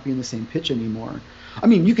going to not be in the same pitch anymore. I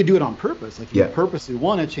mean, you could do it on purpose. Like, if you purposely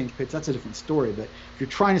want to change pitch, that's a different story. But if you're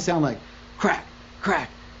trying to sound like crack, crack,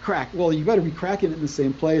 crack, well, you better be cracking it in the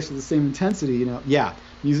same place with the same intensity.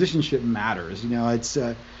 Musicianship matters. It's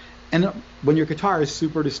and when your guitar is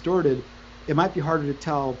super distorted, it might be harder to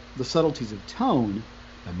tell the subtleties of tone.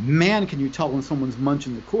 But man, can you tell when someone's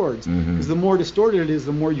munching the chords? Because the more distorted it is,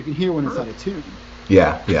 the more you can hear when it's out of tune.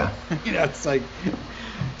 Yeah. It's like.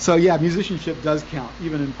 So yeah, musicianship does count,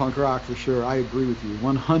 even in punk rock for sure. I agree with you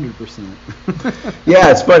 100%.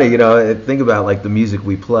 Yeah, it's funny, think about like the music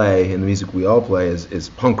we play and the music we all play is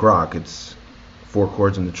punk rock. It's 4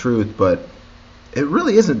 chords and the truth, but it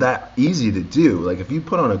really isn't that easy to do. Like if you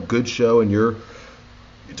put on a good show and you're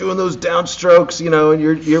doing those downstrokes, and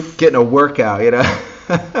you're getting a workout,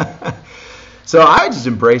 So I just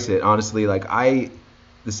embrace it, honestly. Like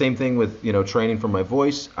the same thing with, training for my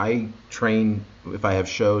voice. I train if I have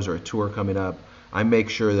shows or a tour coming up. I make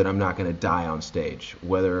sure that I'm not going to die on stage,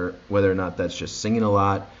 whether or not that's just singing a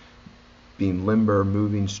lot, being limber,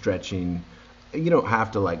 moving, stretching. You don't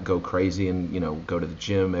have to like go crazy and, go to the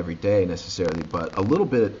gym every day necessarily, but a little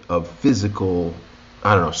bit of physical,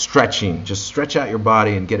 stretching, just stretch out your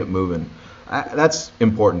body and get it moving. That's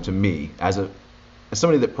important to me as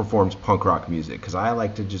somebody that performs punk rock music, because I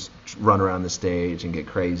like to just run around the stage and get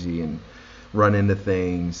crazy and run into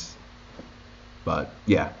things. But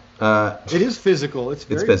yeah, it is physical. It's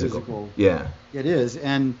very physical. Yeah, it is.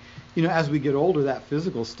 And as we get older, that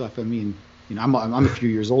physical stuff. I mean, I'm a few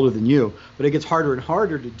years older than you, but it gets harder and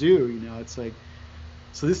harder to do. It's like,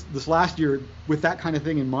 so this last year with that kind of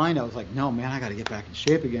thing in mind, I was like, no man, I got to get back in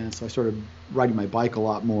shape again. So I started riding my bike a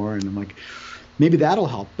lot more, and I'm like, maybe that'll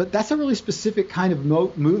help. But that's a really specific kind of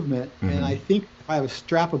movement, and I think if I have a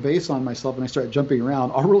strap of bass on myself and I start jumping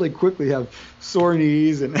around, I'll really quickly have sore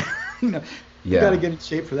knees, and you got to get in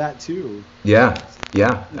shape for that too. Yeah,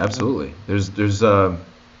 absolutely. There's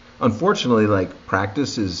unfortunately, like,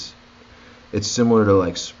 practice it's similar to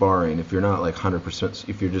like sparring. If you're not like 100%,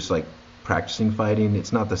 if you're just like practicing fighting,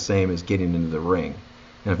 it's not the same as getting into the ring.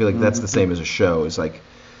 And I feel like that's the same as a show. It's like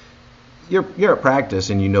you're at practice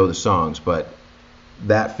and you know the songs, but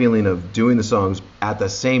that feeling of doing the songs at the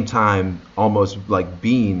same time, almost like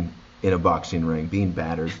being in a boxing ring, being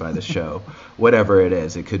battered by the show, whatever it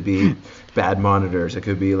is. It could be bad monitors. It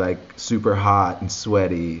could be like super hot and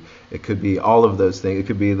sweaty. It could be all of those things. It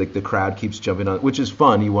could be like the crowd keeps jumping on, which is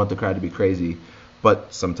fun. You want the crowd to be crazy.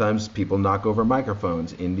 But sometimes people knock over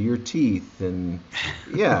microphones into your teeth, and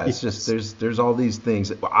yeah, it's just there's all these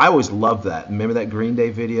things. I always loved that. Remember that Green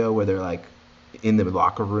Day video where they're like in the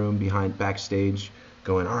locker room backstage,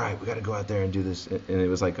 going, "All right, we got to go out there and do this," and it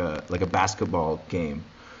was like a basketball game.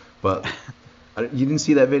 But you didn't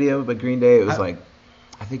see that video, but Green Day, it was like,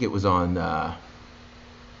 I think it was on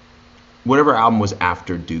whatever album was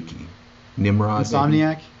after Dookie. Nimrod?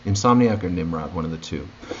 Insomniac? Maybe? Insomniac or Nimrod, one of the two.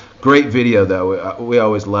 Great video, though. We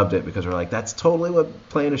always loved it because we're like, that's totally what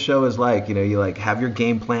playing a show is like. You know, you like have your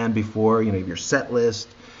game plan before, you know, your set list.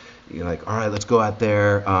 You're like, all right, let's go out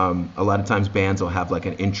there. A lot of times bands will have like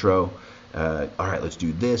an intro. All right, let's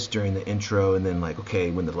do this during the intro, and then like,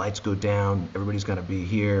 okay, when the lights go down, everybody's got to be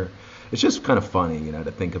here. It's just kind of funny, you know,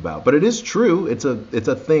 to think about. But it is true. It's a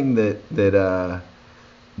thing that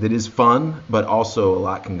is fun, but also a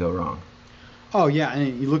lot can go wrong. Oh yeah,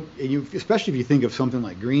 and you especially if you think of something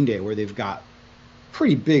like Green Day, where they've got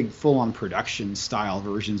pretty big, full-on production style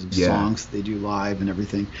versions of songs that they do live and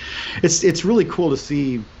everything. It's really cool to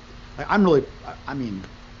see. I mean,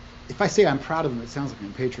 if I say I'm proud of them, it sounds like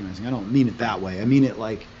I'm patronizing. I don't mean it that way. I mean it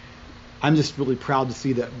like I'm just really proud to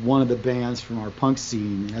see that one of the bands from our punk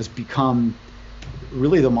scene has become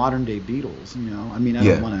really the modern day Beatles. You know, I mean, I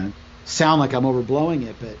don't want to sound like I'm overblowing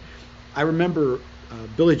it, but I remember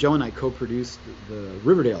Billy Joe and I co-produced the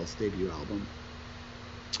Riverdale's debut album,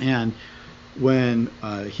 and when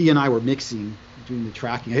he and I were mixing, doing the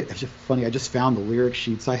tracking, it's just funny. I just found the lyric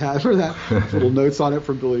sheets I had for that, little notes on it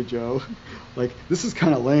from Billy Joe, like, this is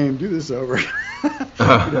kind of lame. Do this over, you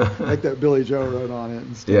know, like that Billy Joe wrote on it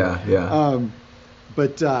and stuff.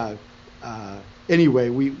 But anyway,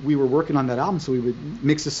 we were working on that album, so we would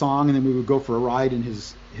mix a song and then we would go for a ride in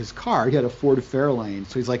his car. He had a Ford Fairlane,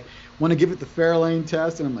 so he's like, want to give it the Fairlane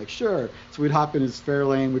test? And I'm like, sure. So we'd hop in his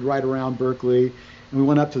Fairlane, we'd ride around Berkeley, and we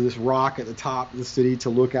went up to this rock at the top of the city to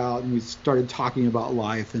look out, and we started talking about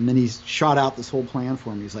life. And then he shot out this whole plan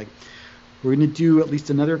for me. He's like, we're going to do at least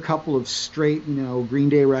another couple of straight, you know, Green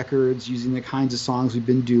Day records using the kinds of songs we've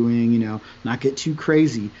been doing, you know, not get too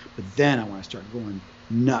crazy. But then I want to start going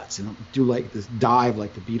nuts and do like this dive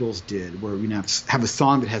like the Beatles did, where we have a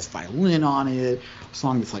song that has violin on it, a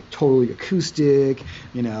song that's like totally acoustic,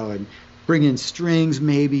 you know, and bring in strings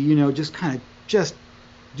maybe, you know, just kind of just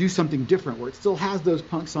do something different where it still has those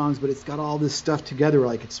punk songs, but it's got all this stuff together,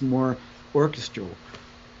 like it's more orchestral.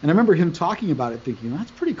 And I remember him talking about it, thinking, well,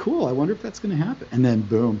 that's pretty cool. I wonder if that's going to happen. And then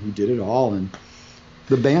boom, he did it all, and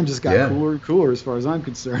the band just got cooler and cooler as far as I'm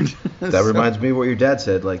concerned. That reminds me of what your dad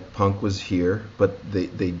said. Like, punk was here, but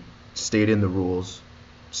they stayed in the rules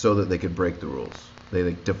so that they could break the rules. They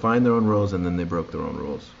like defined their own rules, and then they broke their own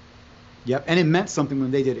rules. Yep, and it meant something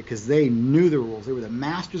when they did it because they knew the rules. They were the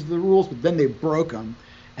masters of the rules, but then they broke them,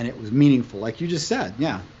 and it was meaningful, like you just said.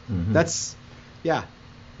 Yeah, that's yeah.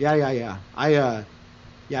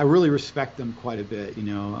 I really respect them quite a bit, you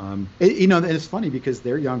know. You know, and it's funny because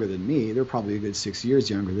they're younger than me. They're probably a good 6 years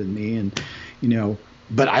younger than me, and you know,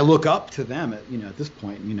 but I look up to them at this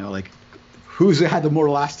point. You know, like who's had the more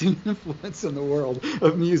lasting influence in the world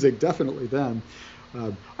of music? Definitely them.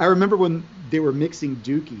 I remember when they were mixing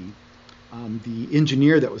Dookie, the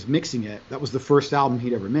engineer that was mixing it, that was the first album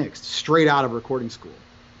he'd ever mixed, straight out of recording school.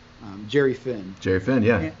 Jerry Finn. Jerry Finn,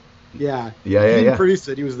 yeah. He didn't produce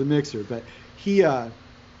it. He was the mixer, but he was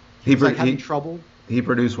like having trouble. He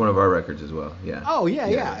produced one of our records as well. Yeah. Oh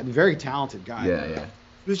yeah. A very talented guy. Yeah.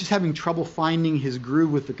 He was just having trouble finding his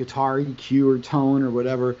groove with the guitar EQ or tone or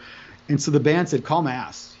whatever, and so the band said, "Call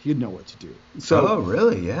Mass. He'd know what to do." So, oh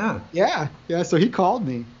really? Yeah. Yeah. So he called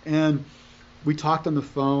me and we talked on the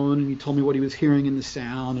phone, and he told me what he was hearing in the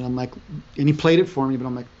sound, and I'm like, and he played it for me, but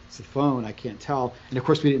I'm like, it's the phone, I can't tell. And of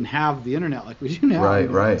course, we didn't have the internet like we do now.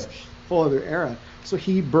 Right. It's a whole other era. So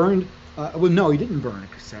he burned. Well, no, he didn't burn a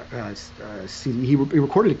cassette CD. He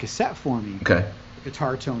recorded a cassette for me. Okay. A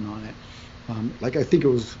guitar tone on it. Like I think it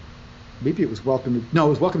was, maybe it was Welcome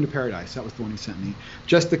to Paradise. That was the one he sent me.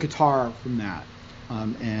 Just the guitar from that.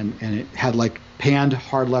 And it had like panned,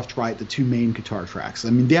 hard, left, right, the two main guitar tracks. I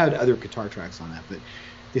mean, they had other guitar tracks on that, but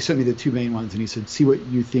they sent me the two main ones, and he said, see what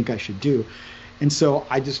you think I should do. And so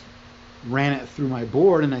I just ran it through my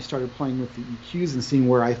board, and I started playing with the EQs and seeing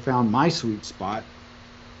where I found my sweet spot.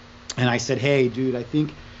 And I said, hey, dude, I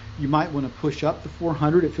think you might want to push up to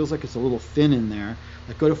 400. It feels like it's a little thin in there.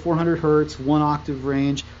 Like go to 400 hertz, 1 octave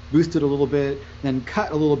range, boost it a little bit, then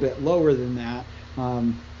cut a little bit lower than that.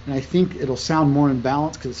 And I think it'll sound more in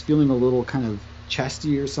balance because it's feeling a little kind of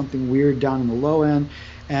chesty or something weird down in the low end.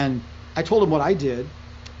 And I told him what I did.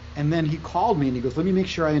 And then he called me and he goes, let me make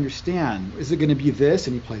sure I understand. Is it going to be this?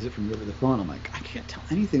 And he plays it for me over the phone. I'm like, I can't tell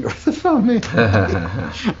anything over the phone, man.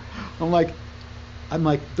 I'm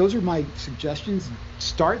like, those are my suggestions.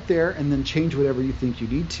 Start there and then change whatever you think you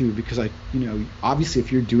need to, because obviously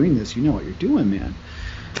if you're doing this, you know what you're doing, man.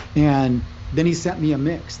 And then he sent me a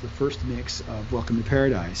mix, the first mix of Welcome to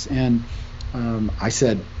Paradise. And I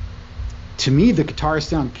said, to me, the guitars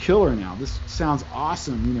sound killer now. This sounds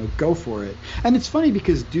awesome. Go for it. And it's funny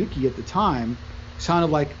because Dookie at the time sounded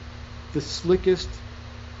like the slickest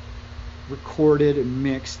recorded and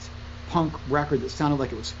mixed punk record that sounded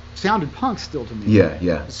like it sounded punk still to me. Yeah.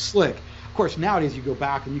 It was slick. Of course, nowadays you go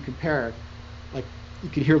back and you compare, like you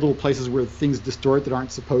can hear little places where things distort that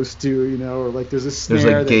aren't supposed to, or like there's a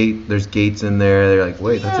snare. There's gates in there. They're like,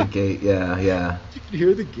 wait, that's a gate. Yeah. You can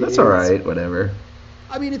hear the gates. That's all right. Whatever.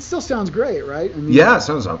 I mean, it still sounds great, right? Yeah, it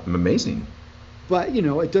sounds amazing. But,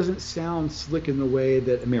 it doesn't sound slick in the way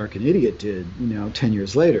that American Idiot did, 10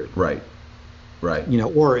 years later. Right.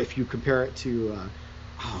 Or if you compare it to,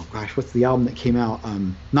 what's the album that came out?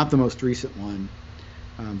 Not the most recent one,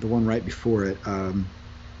 the one right before it,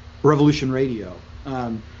 Revolution Radio,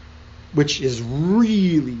 which is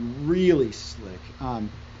really, really slick.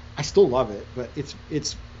 I still love it, but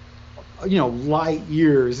it's light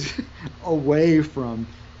years away from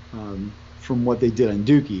what they did on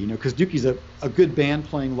Dookie, because Dookie's a good band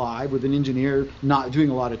playing live with an engineer not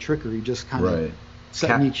doing a lot of trickery, just kind of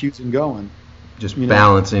setting EQs and going. Just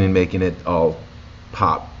balancing and making it all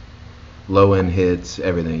pop. Low end hits,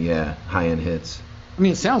 everything, high end hits. I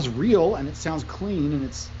mean, it sounds real and it sounds clean and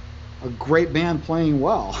it's a great band playing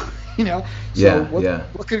well, So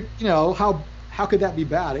what could, how could that be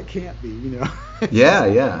bad? It can't be,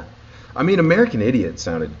 Yeah. I mean, American Idiot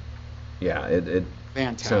sounded, it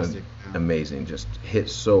fantastic, sounded amazing. Just hit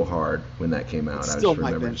so hard when that came out. It's still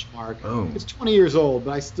my benchmark. Oh. It's 20 years old,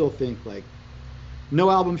 but I still think like no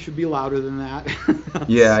album should be louder than that.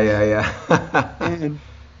 Yeah.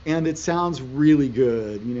 and it sounds really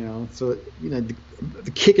good, So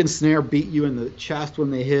the kick and snare beat you in the chest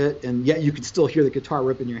when they hit, and yet you can still hear the guitar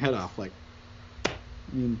ripping your head off. Like, I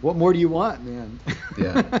mean, what more do you want, man?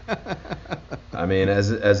 Yeah. I mean,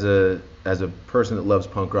 as a person that loves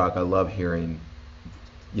punk rock, I love hearing,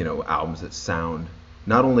 albums that sound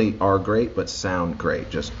not only are great but sound great.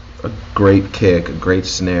 Just a great kick, a great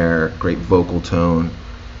snare, great vocal tone.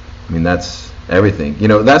 I mean, that's everything.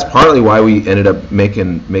 That's partly why we ended up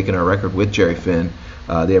making our record with Jerry Finn.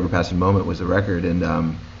 The Ever Passing Moment was the record,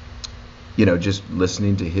 and just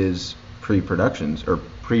listening to his pre-productions or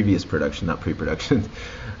previous production, not pre-production,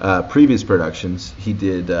 previous productions. He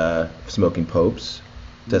did Smoking Popes,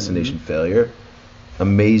 Destination Failure,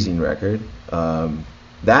 amazing record.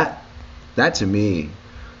 That to me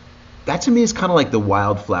is kind of like the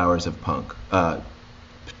Wildflowers of punk.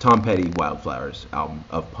 Tom Petty Wildflowers album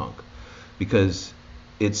of punk, because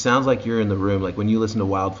it sounds like you're in the room. Like when you listen to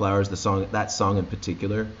Wildflowers, that song in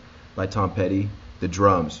particular by Tom Petty, the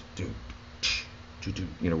drums,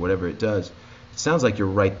 whatever it does, it sounds like you're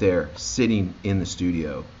right there sitting in the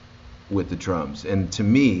studio with the drums. And to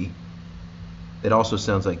me, it also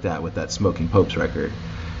sounds like that with that Smoking Popes record.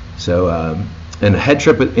 So, and Head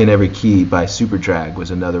Trip in Every Key by Superdrag was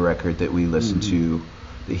another record that we listened to,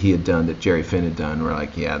 that he had done, that Jerry Finn had done. We're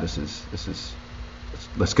like, yeah, this is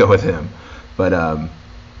let's go with him. But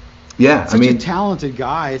yeah, such a talented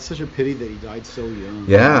guy. It's such a pity that he died so young.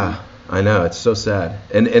 Yeah, I know, it's so sad.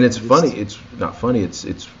 And it's funny. It's not funny.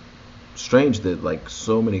 It's strange that like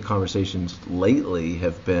so many conversations lately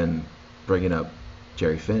have been bringing up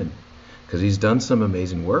Jerry Finn, because he's done some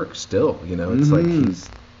amazing work still. It's like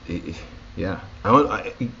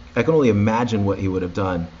I can only imagine what he would have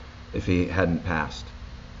done if he hadn't passed.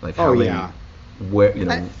 Like how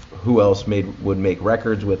who else would make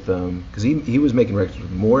records with them? Because he was making records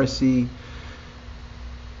with Morrissey.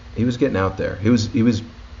 He was getting out there. He was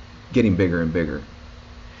getting bigger and bigger.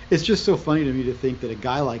 It's just so funny to me to think that a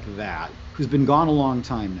guy like that, who's been gone a long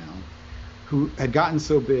time now, who had gotten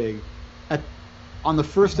so big, on the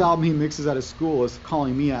first album he mixes out of school, is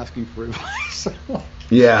calling me asking for advice.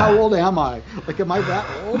 Yeah. How old am I? Like, am I that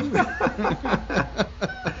old?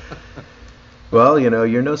 Well,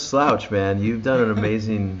 you're no slouch, man. You've done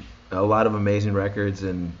a lot of amazing records,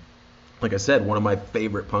 and like I said, one of my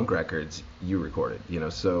favorite punk records you recorded.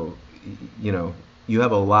 So you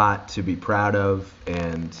have a lot to be proud of,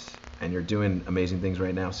 and you're doing amazing things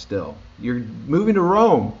right now still. You're moving to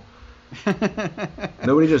Rome.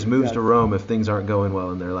 Nobody just moves to Rome if things aren't going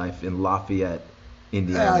well in their life in Lafayette,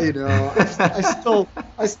 Indiana. Yeah,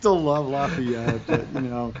 I still love Lafayette, but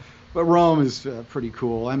But Rome is pretty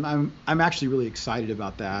cool. I'm actually really excited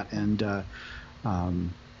about that, and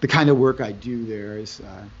the kind of work I do there is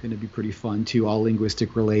going to be pretty fun too, all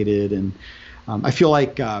linguistic related, and I feel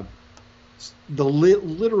like the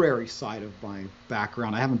literary side of my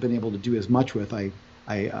background I haven't been able to do as much with. I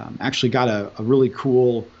actually got a really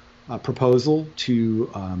cool proposal to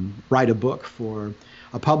write a book for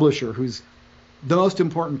a publisher who's the most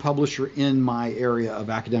important publisher in my area of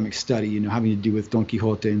academic study, you know, having to do with Don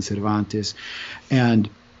Quixote and Cervantes. And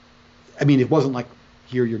I mean, it wasn't like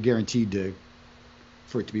here you're guaranteed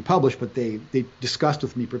for it to be published, but they discussed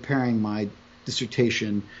with me preparing my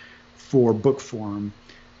dissertation for book form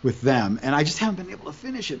with them. And I just haven't been able to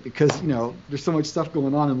finish it because, you know, there's so much stuff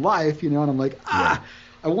going on in life, you know, and I'm like, I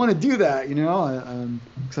want to do that, you know,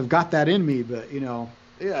 because I've got that in me, but, you know,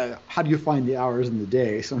 yeah, how do you find the hours in the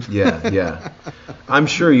day? So Yeah. I'm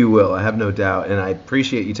sure you will. I have no doubt. And I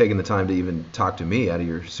appreciate you taking the time to even talk to me out of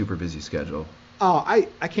your super busy schedule. Oh,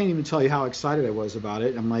 I can't even tell you how excited I was about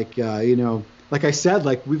it. I'm like, you know, like I said,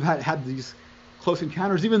 like we've had these close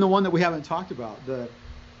encounters, even the one that we haven't talked about.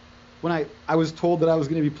 When I was told that I was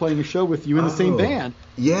going to be playing a show with you in the same band.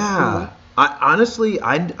 Yeah. Honestly,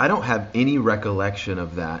 I don't have any recollection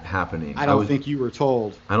of that happening. I don't think you were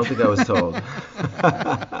told. I don't think I was told.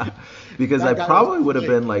 Because I probably would have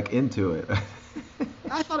been like into it.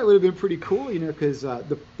 I thought it would have been pretty cool, you know, because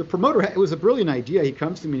the promoter, it was a brilliant idea. He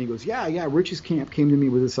comes to me and he goes, yeah, Rich's Camp came to me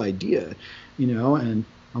with this idea, you know, and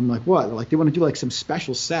I'm like, what? They're like, they want to do like some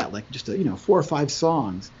special set, like just, 4 or 5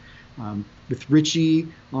 songs. With Richie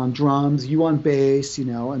on drums, you on bass, you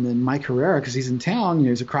know, and then Mike Herrera, because he's in town, you know,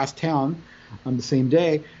 he's across town on the same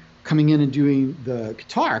day, coming in and doing the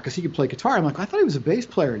guitar, because he could play guitar. I'm like, I thought he was a bass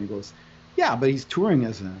player. And he goes, yeah, but he's touring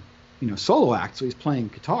as a, solo act, so he's playing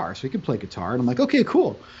guitar, so he can play guitar. And I'm like, okay,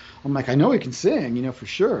 cool. I'm like, I know he can sing, for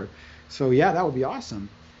sure. So yeah, that would be awesome.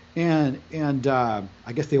 And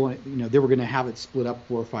I guess they want, they were going to have it split up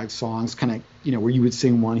 4 or 5 songs, kind of, where you would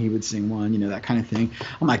sing one, he would sing one, that kind of thing.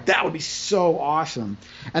 I'm like, that would be so awesome.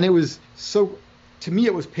 And it was so, to me,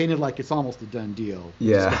 it was painted like it's almost a done deal.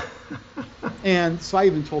 Yeah. And so I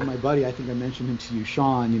even told my buddy, I think I mentioned him to you,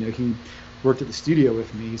 Sean, he worked at the studio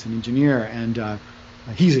with me. He's an engineer, and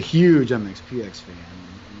he's a huge MxPx fan.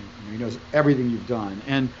 And, he knows everything you've done.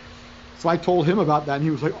 And so I told him about that, and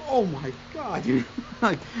he was like, "Oh my God, dude!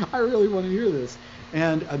 Like, I really want to hear this."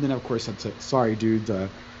 And then, of course, I said, "Sorry, dude. The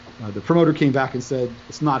promoter came back and said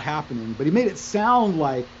it's not happening." But he made it sound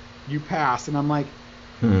like you passed, and I'm like,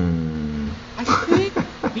 I think,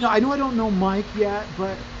 I know I don't know Mike yet,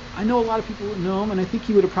 but I know a lot of people that know him, and I think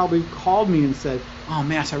he would have probably called me and said, "Oh,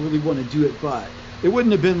 Mass, I really want to do it," but it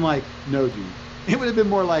wouldn't have been like, "No, dude." It would have been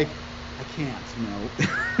more like, "I can't,"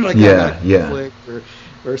 like conflict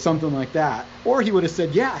or something like that. Or he would have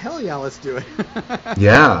said, "Yeah, hell yeah, let's do it."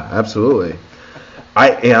 Yeah, absolutely. I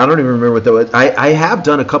don't even remember what that was. I have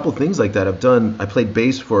done a couple things like that. I played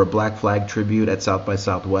bass for a Black Flag tribute at South by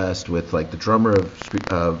Southwest with like the drummer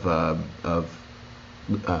of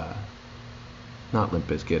not Limp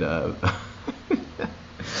Bizkit.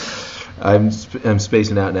 I'm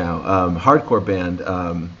spacing out now. Hardcore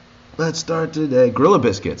band. Let's start today. Gorilla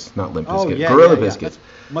Biscuits, not Limp Bizkit. Gorilla Biscuits.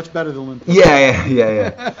 That's much better than Limp Bizkit.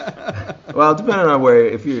 Yeah. Well, depending on where,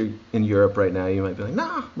 if you're in Europe right now, you might be like,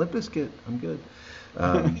 nah, Limp Bizkit, I'm good.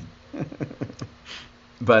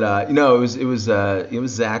 But it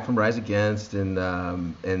was Zach from Rise Against, and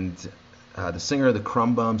the singer of the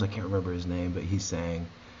Crumb Bums, I can't remember his name, but he sang,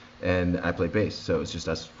 and I played bass, so it's just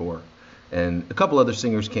us 4. And a couple other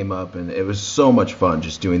singers came up, and it was so much fun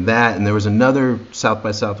just doing that. And there was another South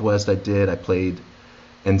by Southwest I played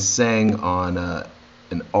and sang on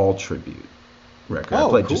an all tribute record. Oh,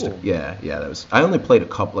 I played cool. That was. I only played a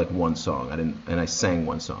couple, like one song. I sang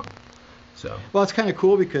one song. So. Well, it's kind of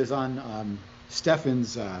cool because on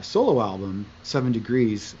Stefan's solo album, 7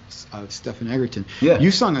 Degrees, Stefan Egerton,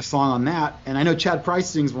 you sung a song on that, and I know Chad Price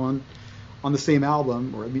sings one on the same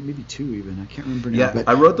album, or maybe 2 even. I can't remember now. Yeah, but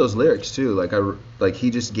I wrote those lyrics too. Like he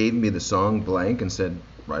just gave me the song blank and said,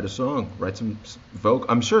 write a song, write some vocal.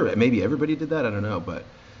 I'm sure maybe everybody did that. I don't know, but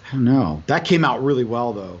I don't know. That came out really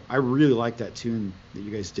well though. I really like that tune that you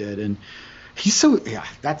guys did, and he's so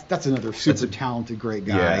That's another super talented, great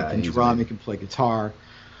guy. Yeah, he can drum, he can play guitar,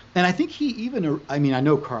 and I think he even. I mean, I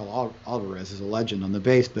know Carl Alvarez is a legend on the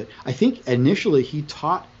bass, but I think initially he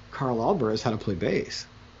taught Carl Alvarez how to play bass.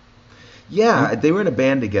 Yeah, they were in a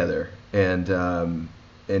band together, and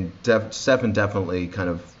Stefan definitely kind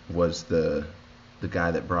of was the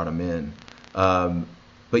guy that brought him in.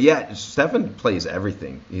 But yeah, Stefan plays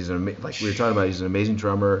everything. He's like we were talking about. He's an amazing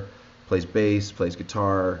drummer, plays bass, plays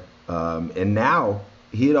guitar, and now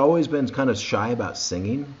he had always been kind of shy about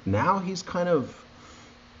singing. Now he's kind of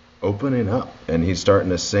opening up, and he's starting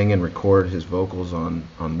to sing and record his vocals on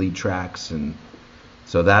lead tracks, and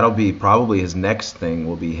so that'll be probably his next thing,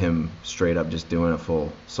 will be him straight up just doing a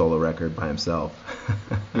full solo record by himself.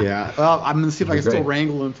 Yeah, well, I'm gonna see if I can still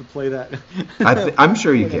wrangle him to play that. I'm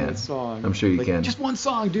sure you can. Song. I'm sure you can. Just one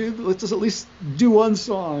song, dude. Let's just at least do one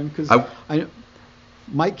song, because I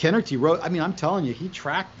Mike Kennerty wrote. I mean, I'm telling you, he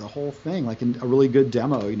tracked the whole thing like in a really good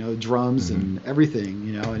demo. You know, drums and everything.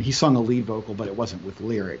 You know, and he sung a lead vocal, but it wasn't with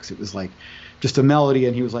lyrics. It was like just a melody,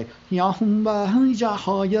 and he was like, you know, kind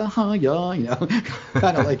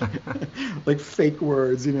of like fake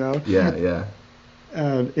words. You know. Yeah.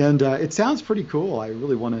 And it sounds pretty cool. I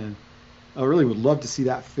really would love to see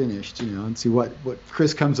that finished. You know, and see what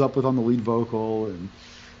Chris comes up with on the lead vocal and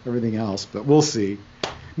everything else. But we'll see.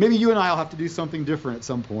 Maybe you and I will have to do something different at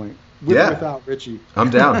some point, with or without Richie. I'm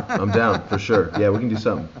down for sure. Yeah, we can do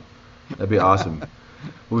something. That'd be awesome.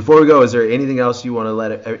 Well, before we go, is there anything else you want to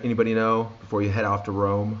let anybody know before you head off to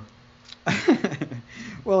Rome?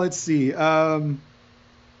 Well, let's see. I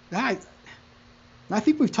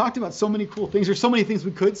think we've talked about so many cool things. There's so many things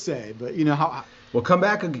we could say, but you know how. We'll come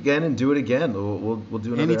back again and do it again. We'll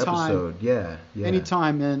do another episode. Yeah.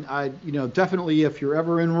 Anytime, and definitely if you're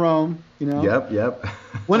ever in Rome, Yep.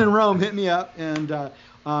 When in Rome, hit me up, and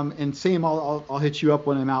same. I'll hit you up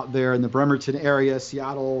when I'm out there in the Bremerton area,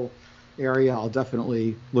 Seattle area. I'll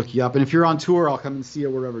definitely look you up, and if you're on tour, I'll come and see you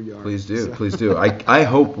wherever you are. Please do. I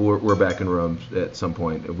hope we're back in Rome at some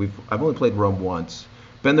point. I've only played Rome once.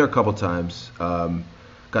 Been there a couple times.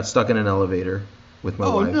 Got stuck in an elevator with my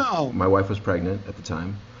wife. No. My wife was pregnant at the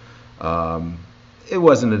time. It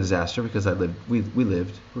wasn't a disaster because we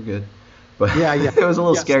lived. We're good. But it was a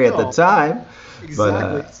little scary at the time.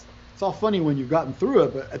 Exactly. But, it's all funny when you've gotten through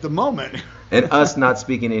it, but at the moment. And us not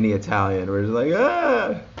speaking any Italian, we're just like,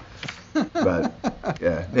 ah. But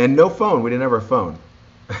yeah, and no phone. We didn't have our phone.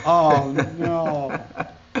 Oh no.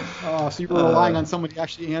 Oh, so you were relying on somebody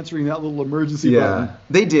actually answering that little emergency button. Yeah,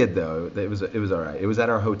 they did though. It was all right. It was at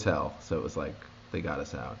our hotel, so it was like they got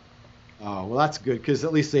us out. Oh, well, that's good, because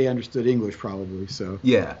at least they understood English probably. So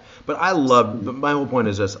yeah, but my whole point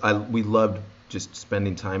is we loved just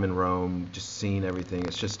spending time in Rome, just seeing everything.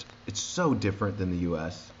 It's so different than the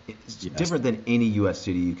U.S. It's different than any U.S.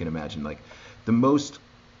 city you can imagine. Like the most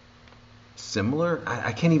similar,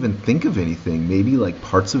 I can't even think of anything. Maybe like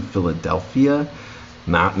parts of Philadelphia.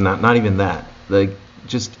 Not even that. Like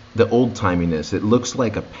just the old timiness. It looks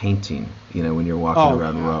like a painting, when you're walking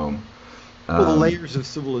around Rome. Well, the layers of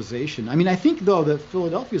civilization. I mean, I think though that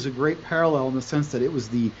Philadelphia is a great parallel in the sense that it was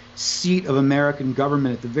the seat of American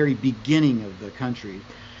government at the very beginning of the country.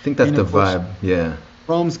 I think that's the vibe. Yeah.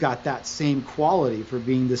 Rome's got that same quality for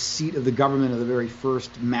being the seat of the government of the very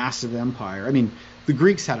first massive empire. I mean, the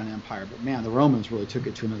Greeks had an empire, but man, the Romans really took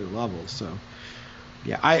it to another level. So.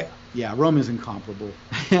 Yeah, Rome is incomparable.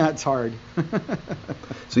 Yeah, it's hard.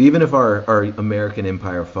 So even if our American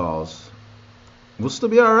empire falls, we'll still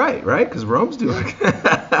be all right? Because Rome's doing.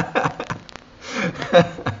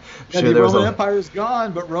 The Roman Empire is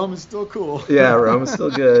gone, but Rome is still cool. Yeah, Rome is still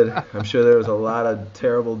good. I'm sure there was a lot of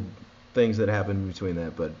terrible things that happened between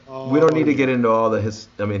that, but we don't need to get into all the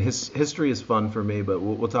history is fun for me, but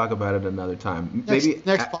we'll talk about it another time. Maybe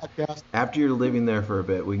next podcast. After you're living there for a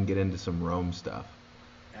bit, we can get into some Rome stuff.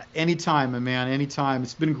 Anytime, my man, anytime.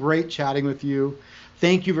 It's been great chatting with you.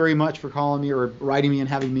 Thank you very much for calling me or writing me and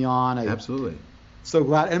having me on. Absolutely. So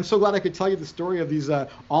glad, and I'm so glad I could tell you the story of these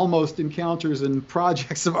almost encounters and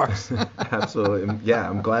projects of ours. Absolutely. Yeah,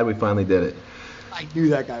 I'm glad we finally did it. I knew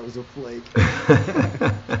that guy was a flake.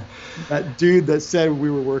 That dude that said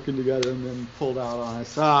we were working together and then pulled out on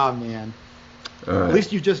us. Ah, man. All right. At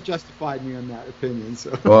least you just justified me on that opinion.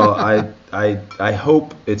 So. Well, I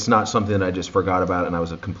hope it's not something that I just forgot about and I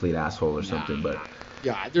was a complete asshole or something. But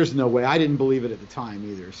yeah, there's no way. I didn't believe it at the time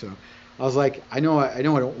either. So I was like, I know I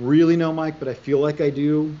don't really know Mike, but I feel like I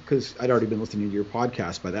do because I'd already been listening to your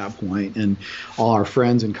podcast by that point and all our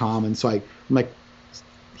friends in common. So I'm like,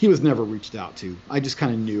 he was never reached out to. I just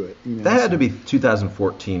kind of knew it. That had to be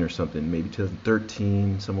 2014 or something, maybe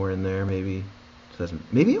 2013, somewhere in there, maybe.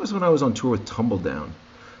 Maybe it was when I was on tour with Tumbledown.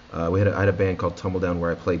 I had a band called Tumbledown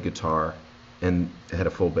where I played guitar and had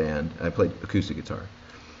a full band. I played acoustic guitar.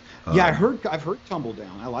 Yeah, I've heard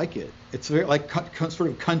Tumbledown. I like it. It's very like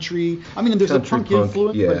sort of country. I mean, there's a punk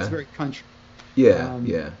influence, but it's very country. Yeah,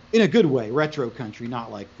 in a good way, retro country,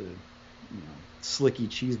 not like the slicky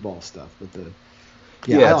cheeseball stuff, but the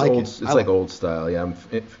it's like old style. Yeah,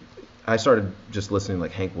 I started just listening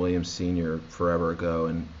like Hank Williams Sr. forever ago,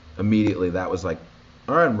 and immediately that was like,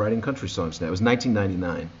 all right, I'm writing country songs now. It was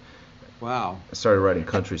 1999, Wow. I started writing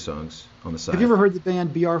country songs on the side. Have you ever heard the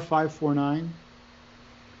band BR549?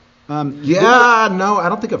 Yeah, no, I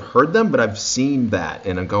don't think I've heard them, but I've seen that,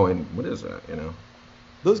 and I'm going, what is that? You know.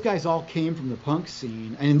 Those guys all came from the punk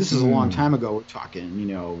scene, and this is a long time ago. We're talking, you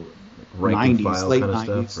know, Rank 90s, file late kind of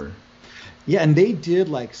 90s. stuff, or? Yeah, and they did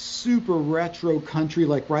like super retro country,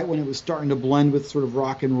 like right when it was starting to blend with sort of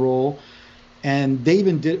rock and roll. And they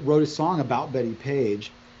even wrote a song about Betty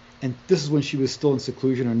Page. And this is when she was still in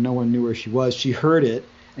seclusion and no one knew where she was. She heard it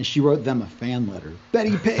and she wrote them a fan letter.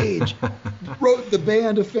 Betty Page wrote the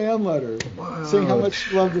band a fan letter saying how much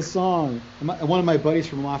she loved the song. And one of my buddies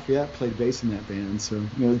from Lafayette played bass in that band. So,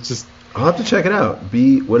 you know, it's just. I'll have to check it out.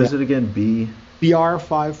 What is it again?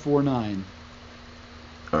 BR549.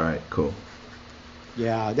 All right, cool.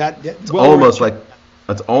 Yeah, it's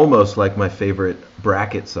almost like my favorite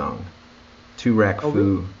bracket song. Two rack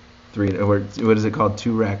foo, really? what is it called?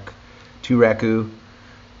 Two racku.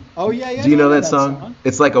 Oh yeah. Do you know that song?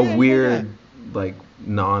 It's like a weird, yeah. like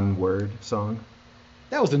non-word song.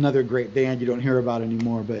 That was another great band you don't hear about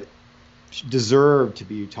anymore, but deserved to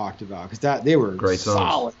be talked about because they were great songs.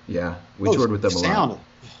 Solid. Yeah, we toured with them a lot.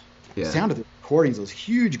 Sound of the recordings, those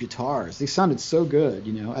huge guitars, they sounded so good.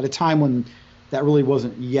 You know, at a time when that really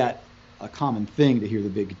wasn't yet a common thing to hear the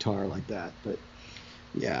big guitar like that, but.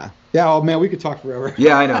 Yeah. Oh man, we could talk forever.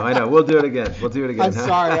 Yeah, I know. We'll do it again. I'm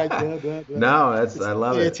sorry, I did. No, I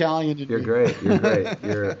love it. Italian. You're great.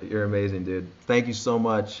 You're amazing, dude. Thank you so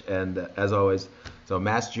much. And as always, so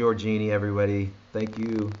Mass Giorgini, everybody. Thank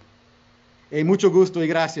you. Mucho gusto y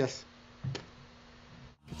gracias.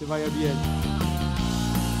 Que te vaya bien.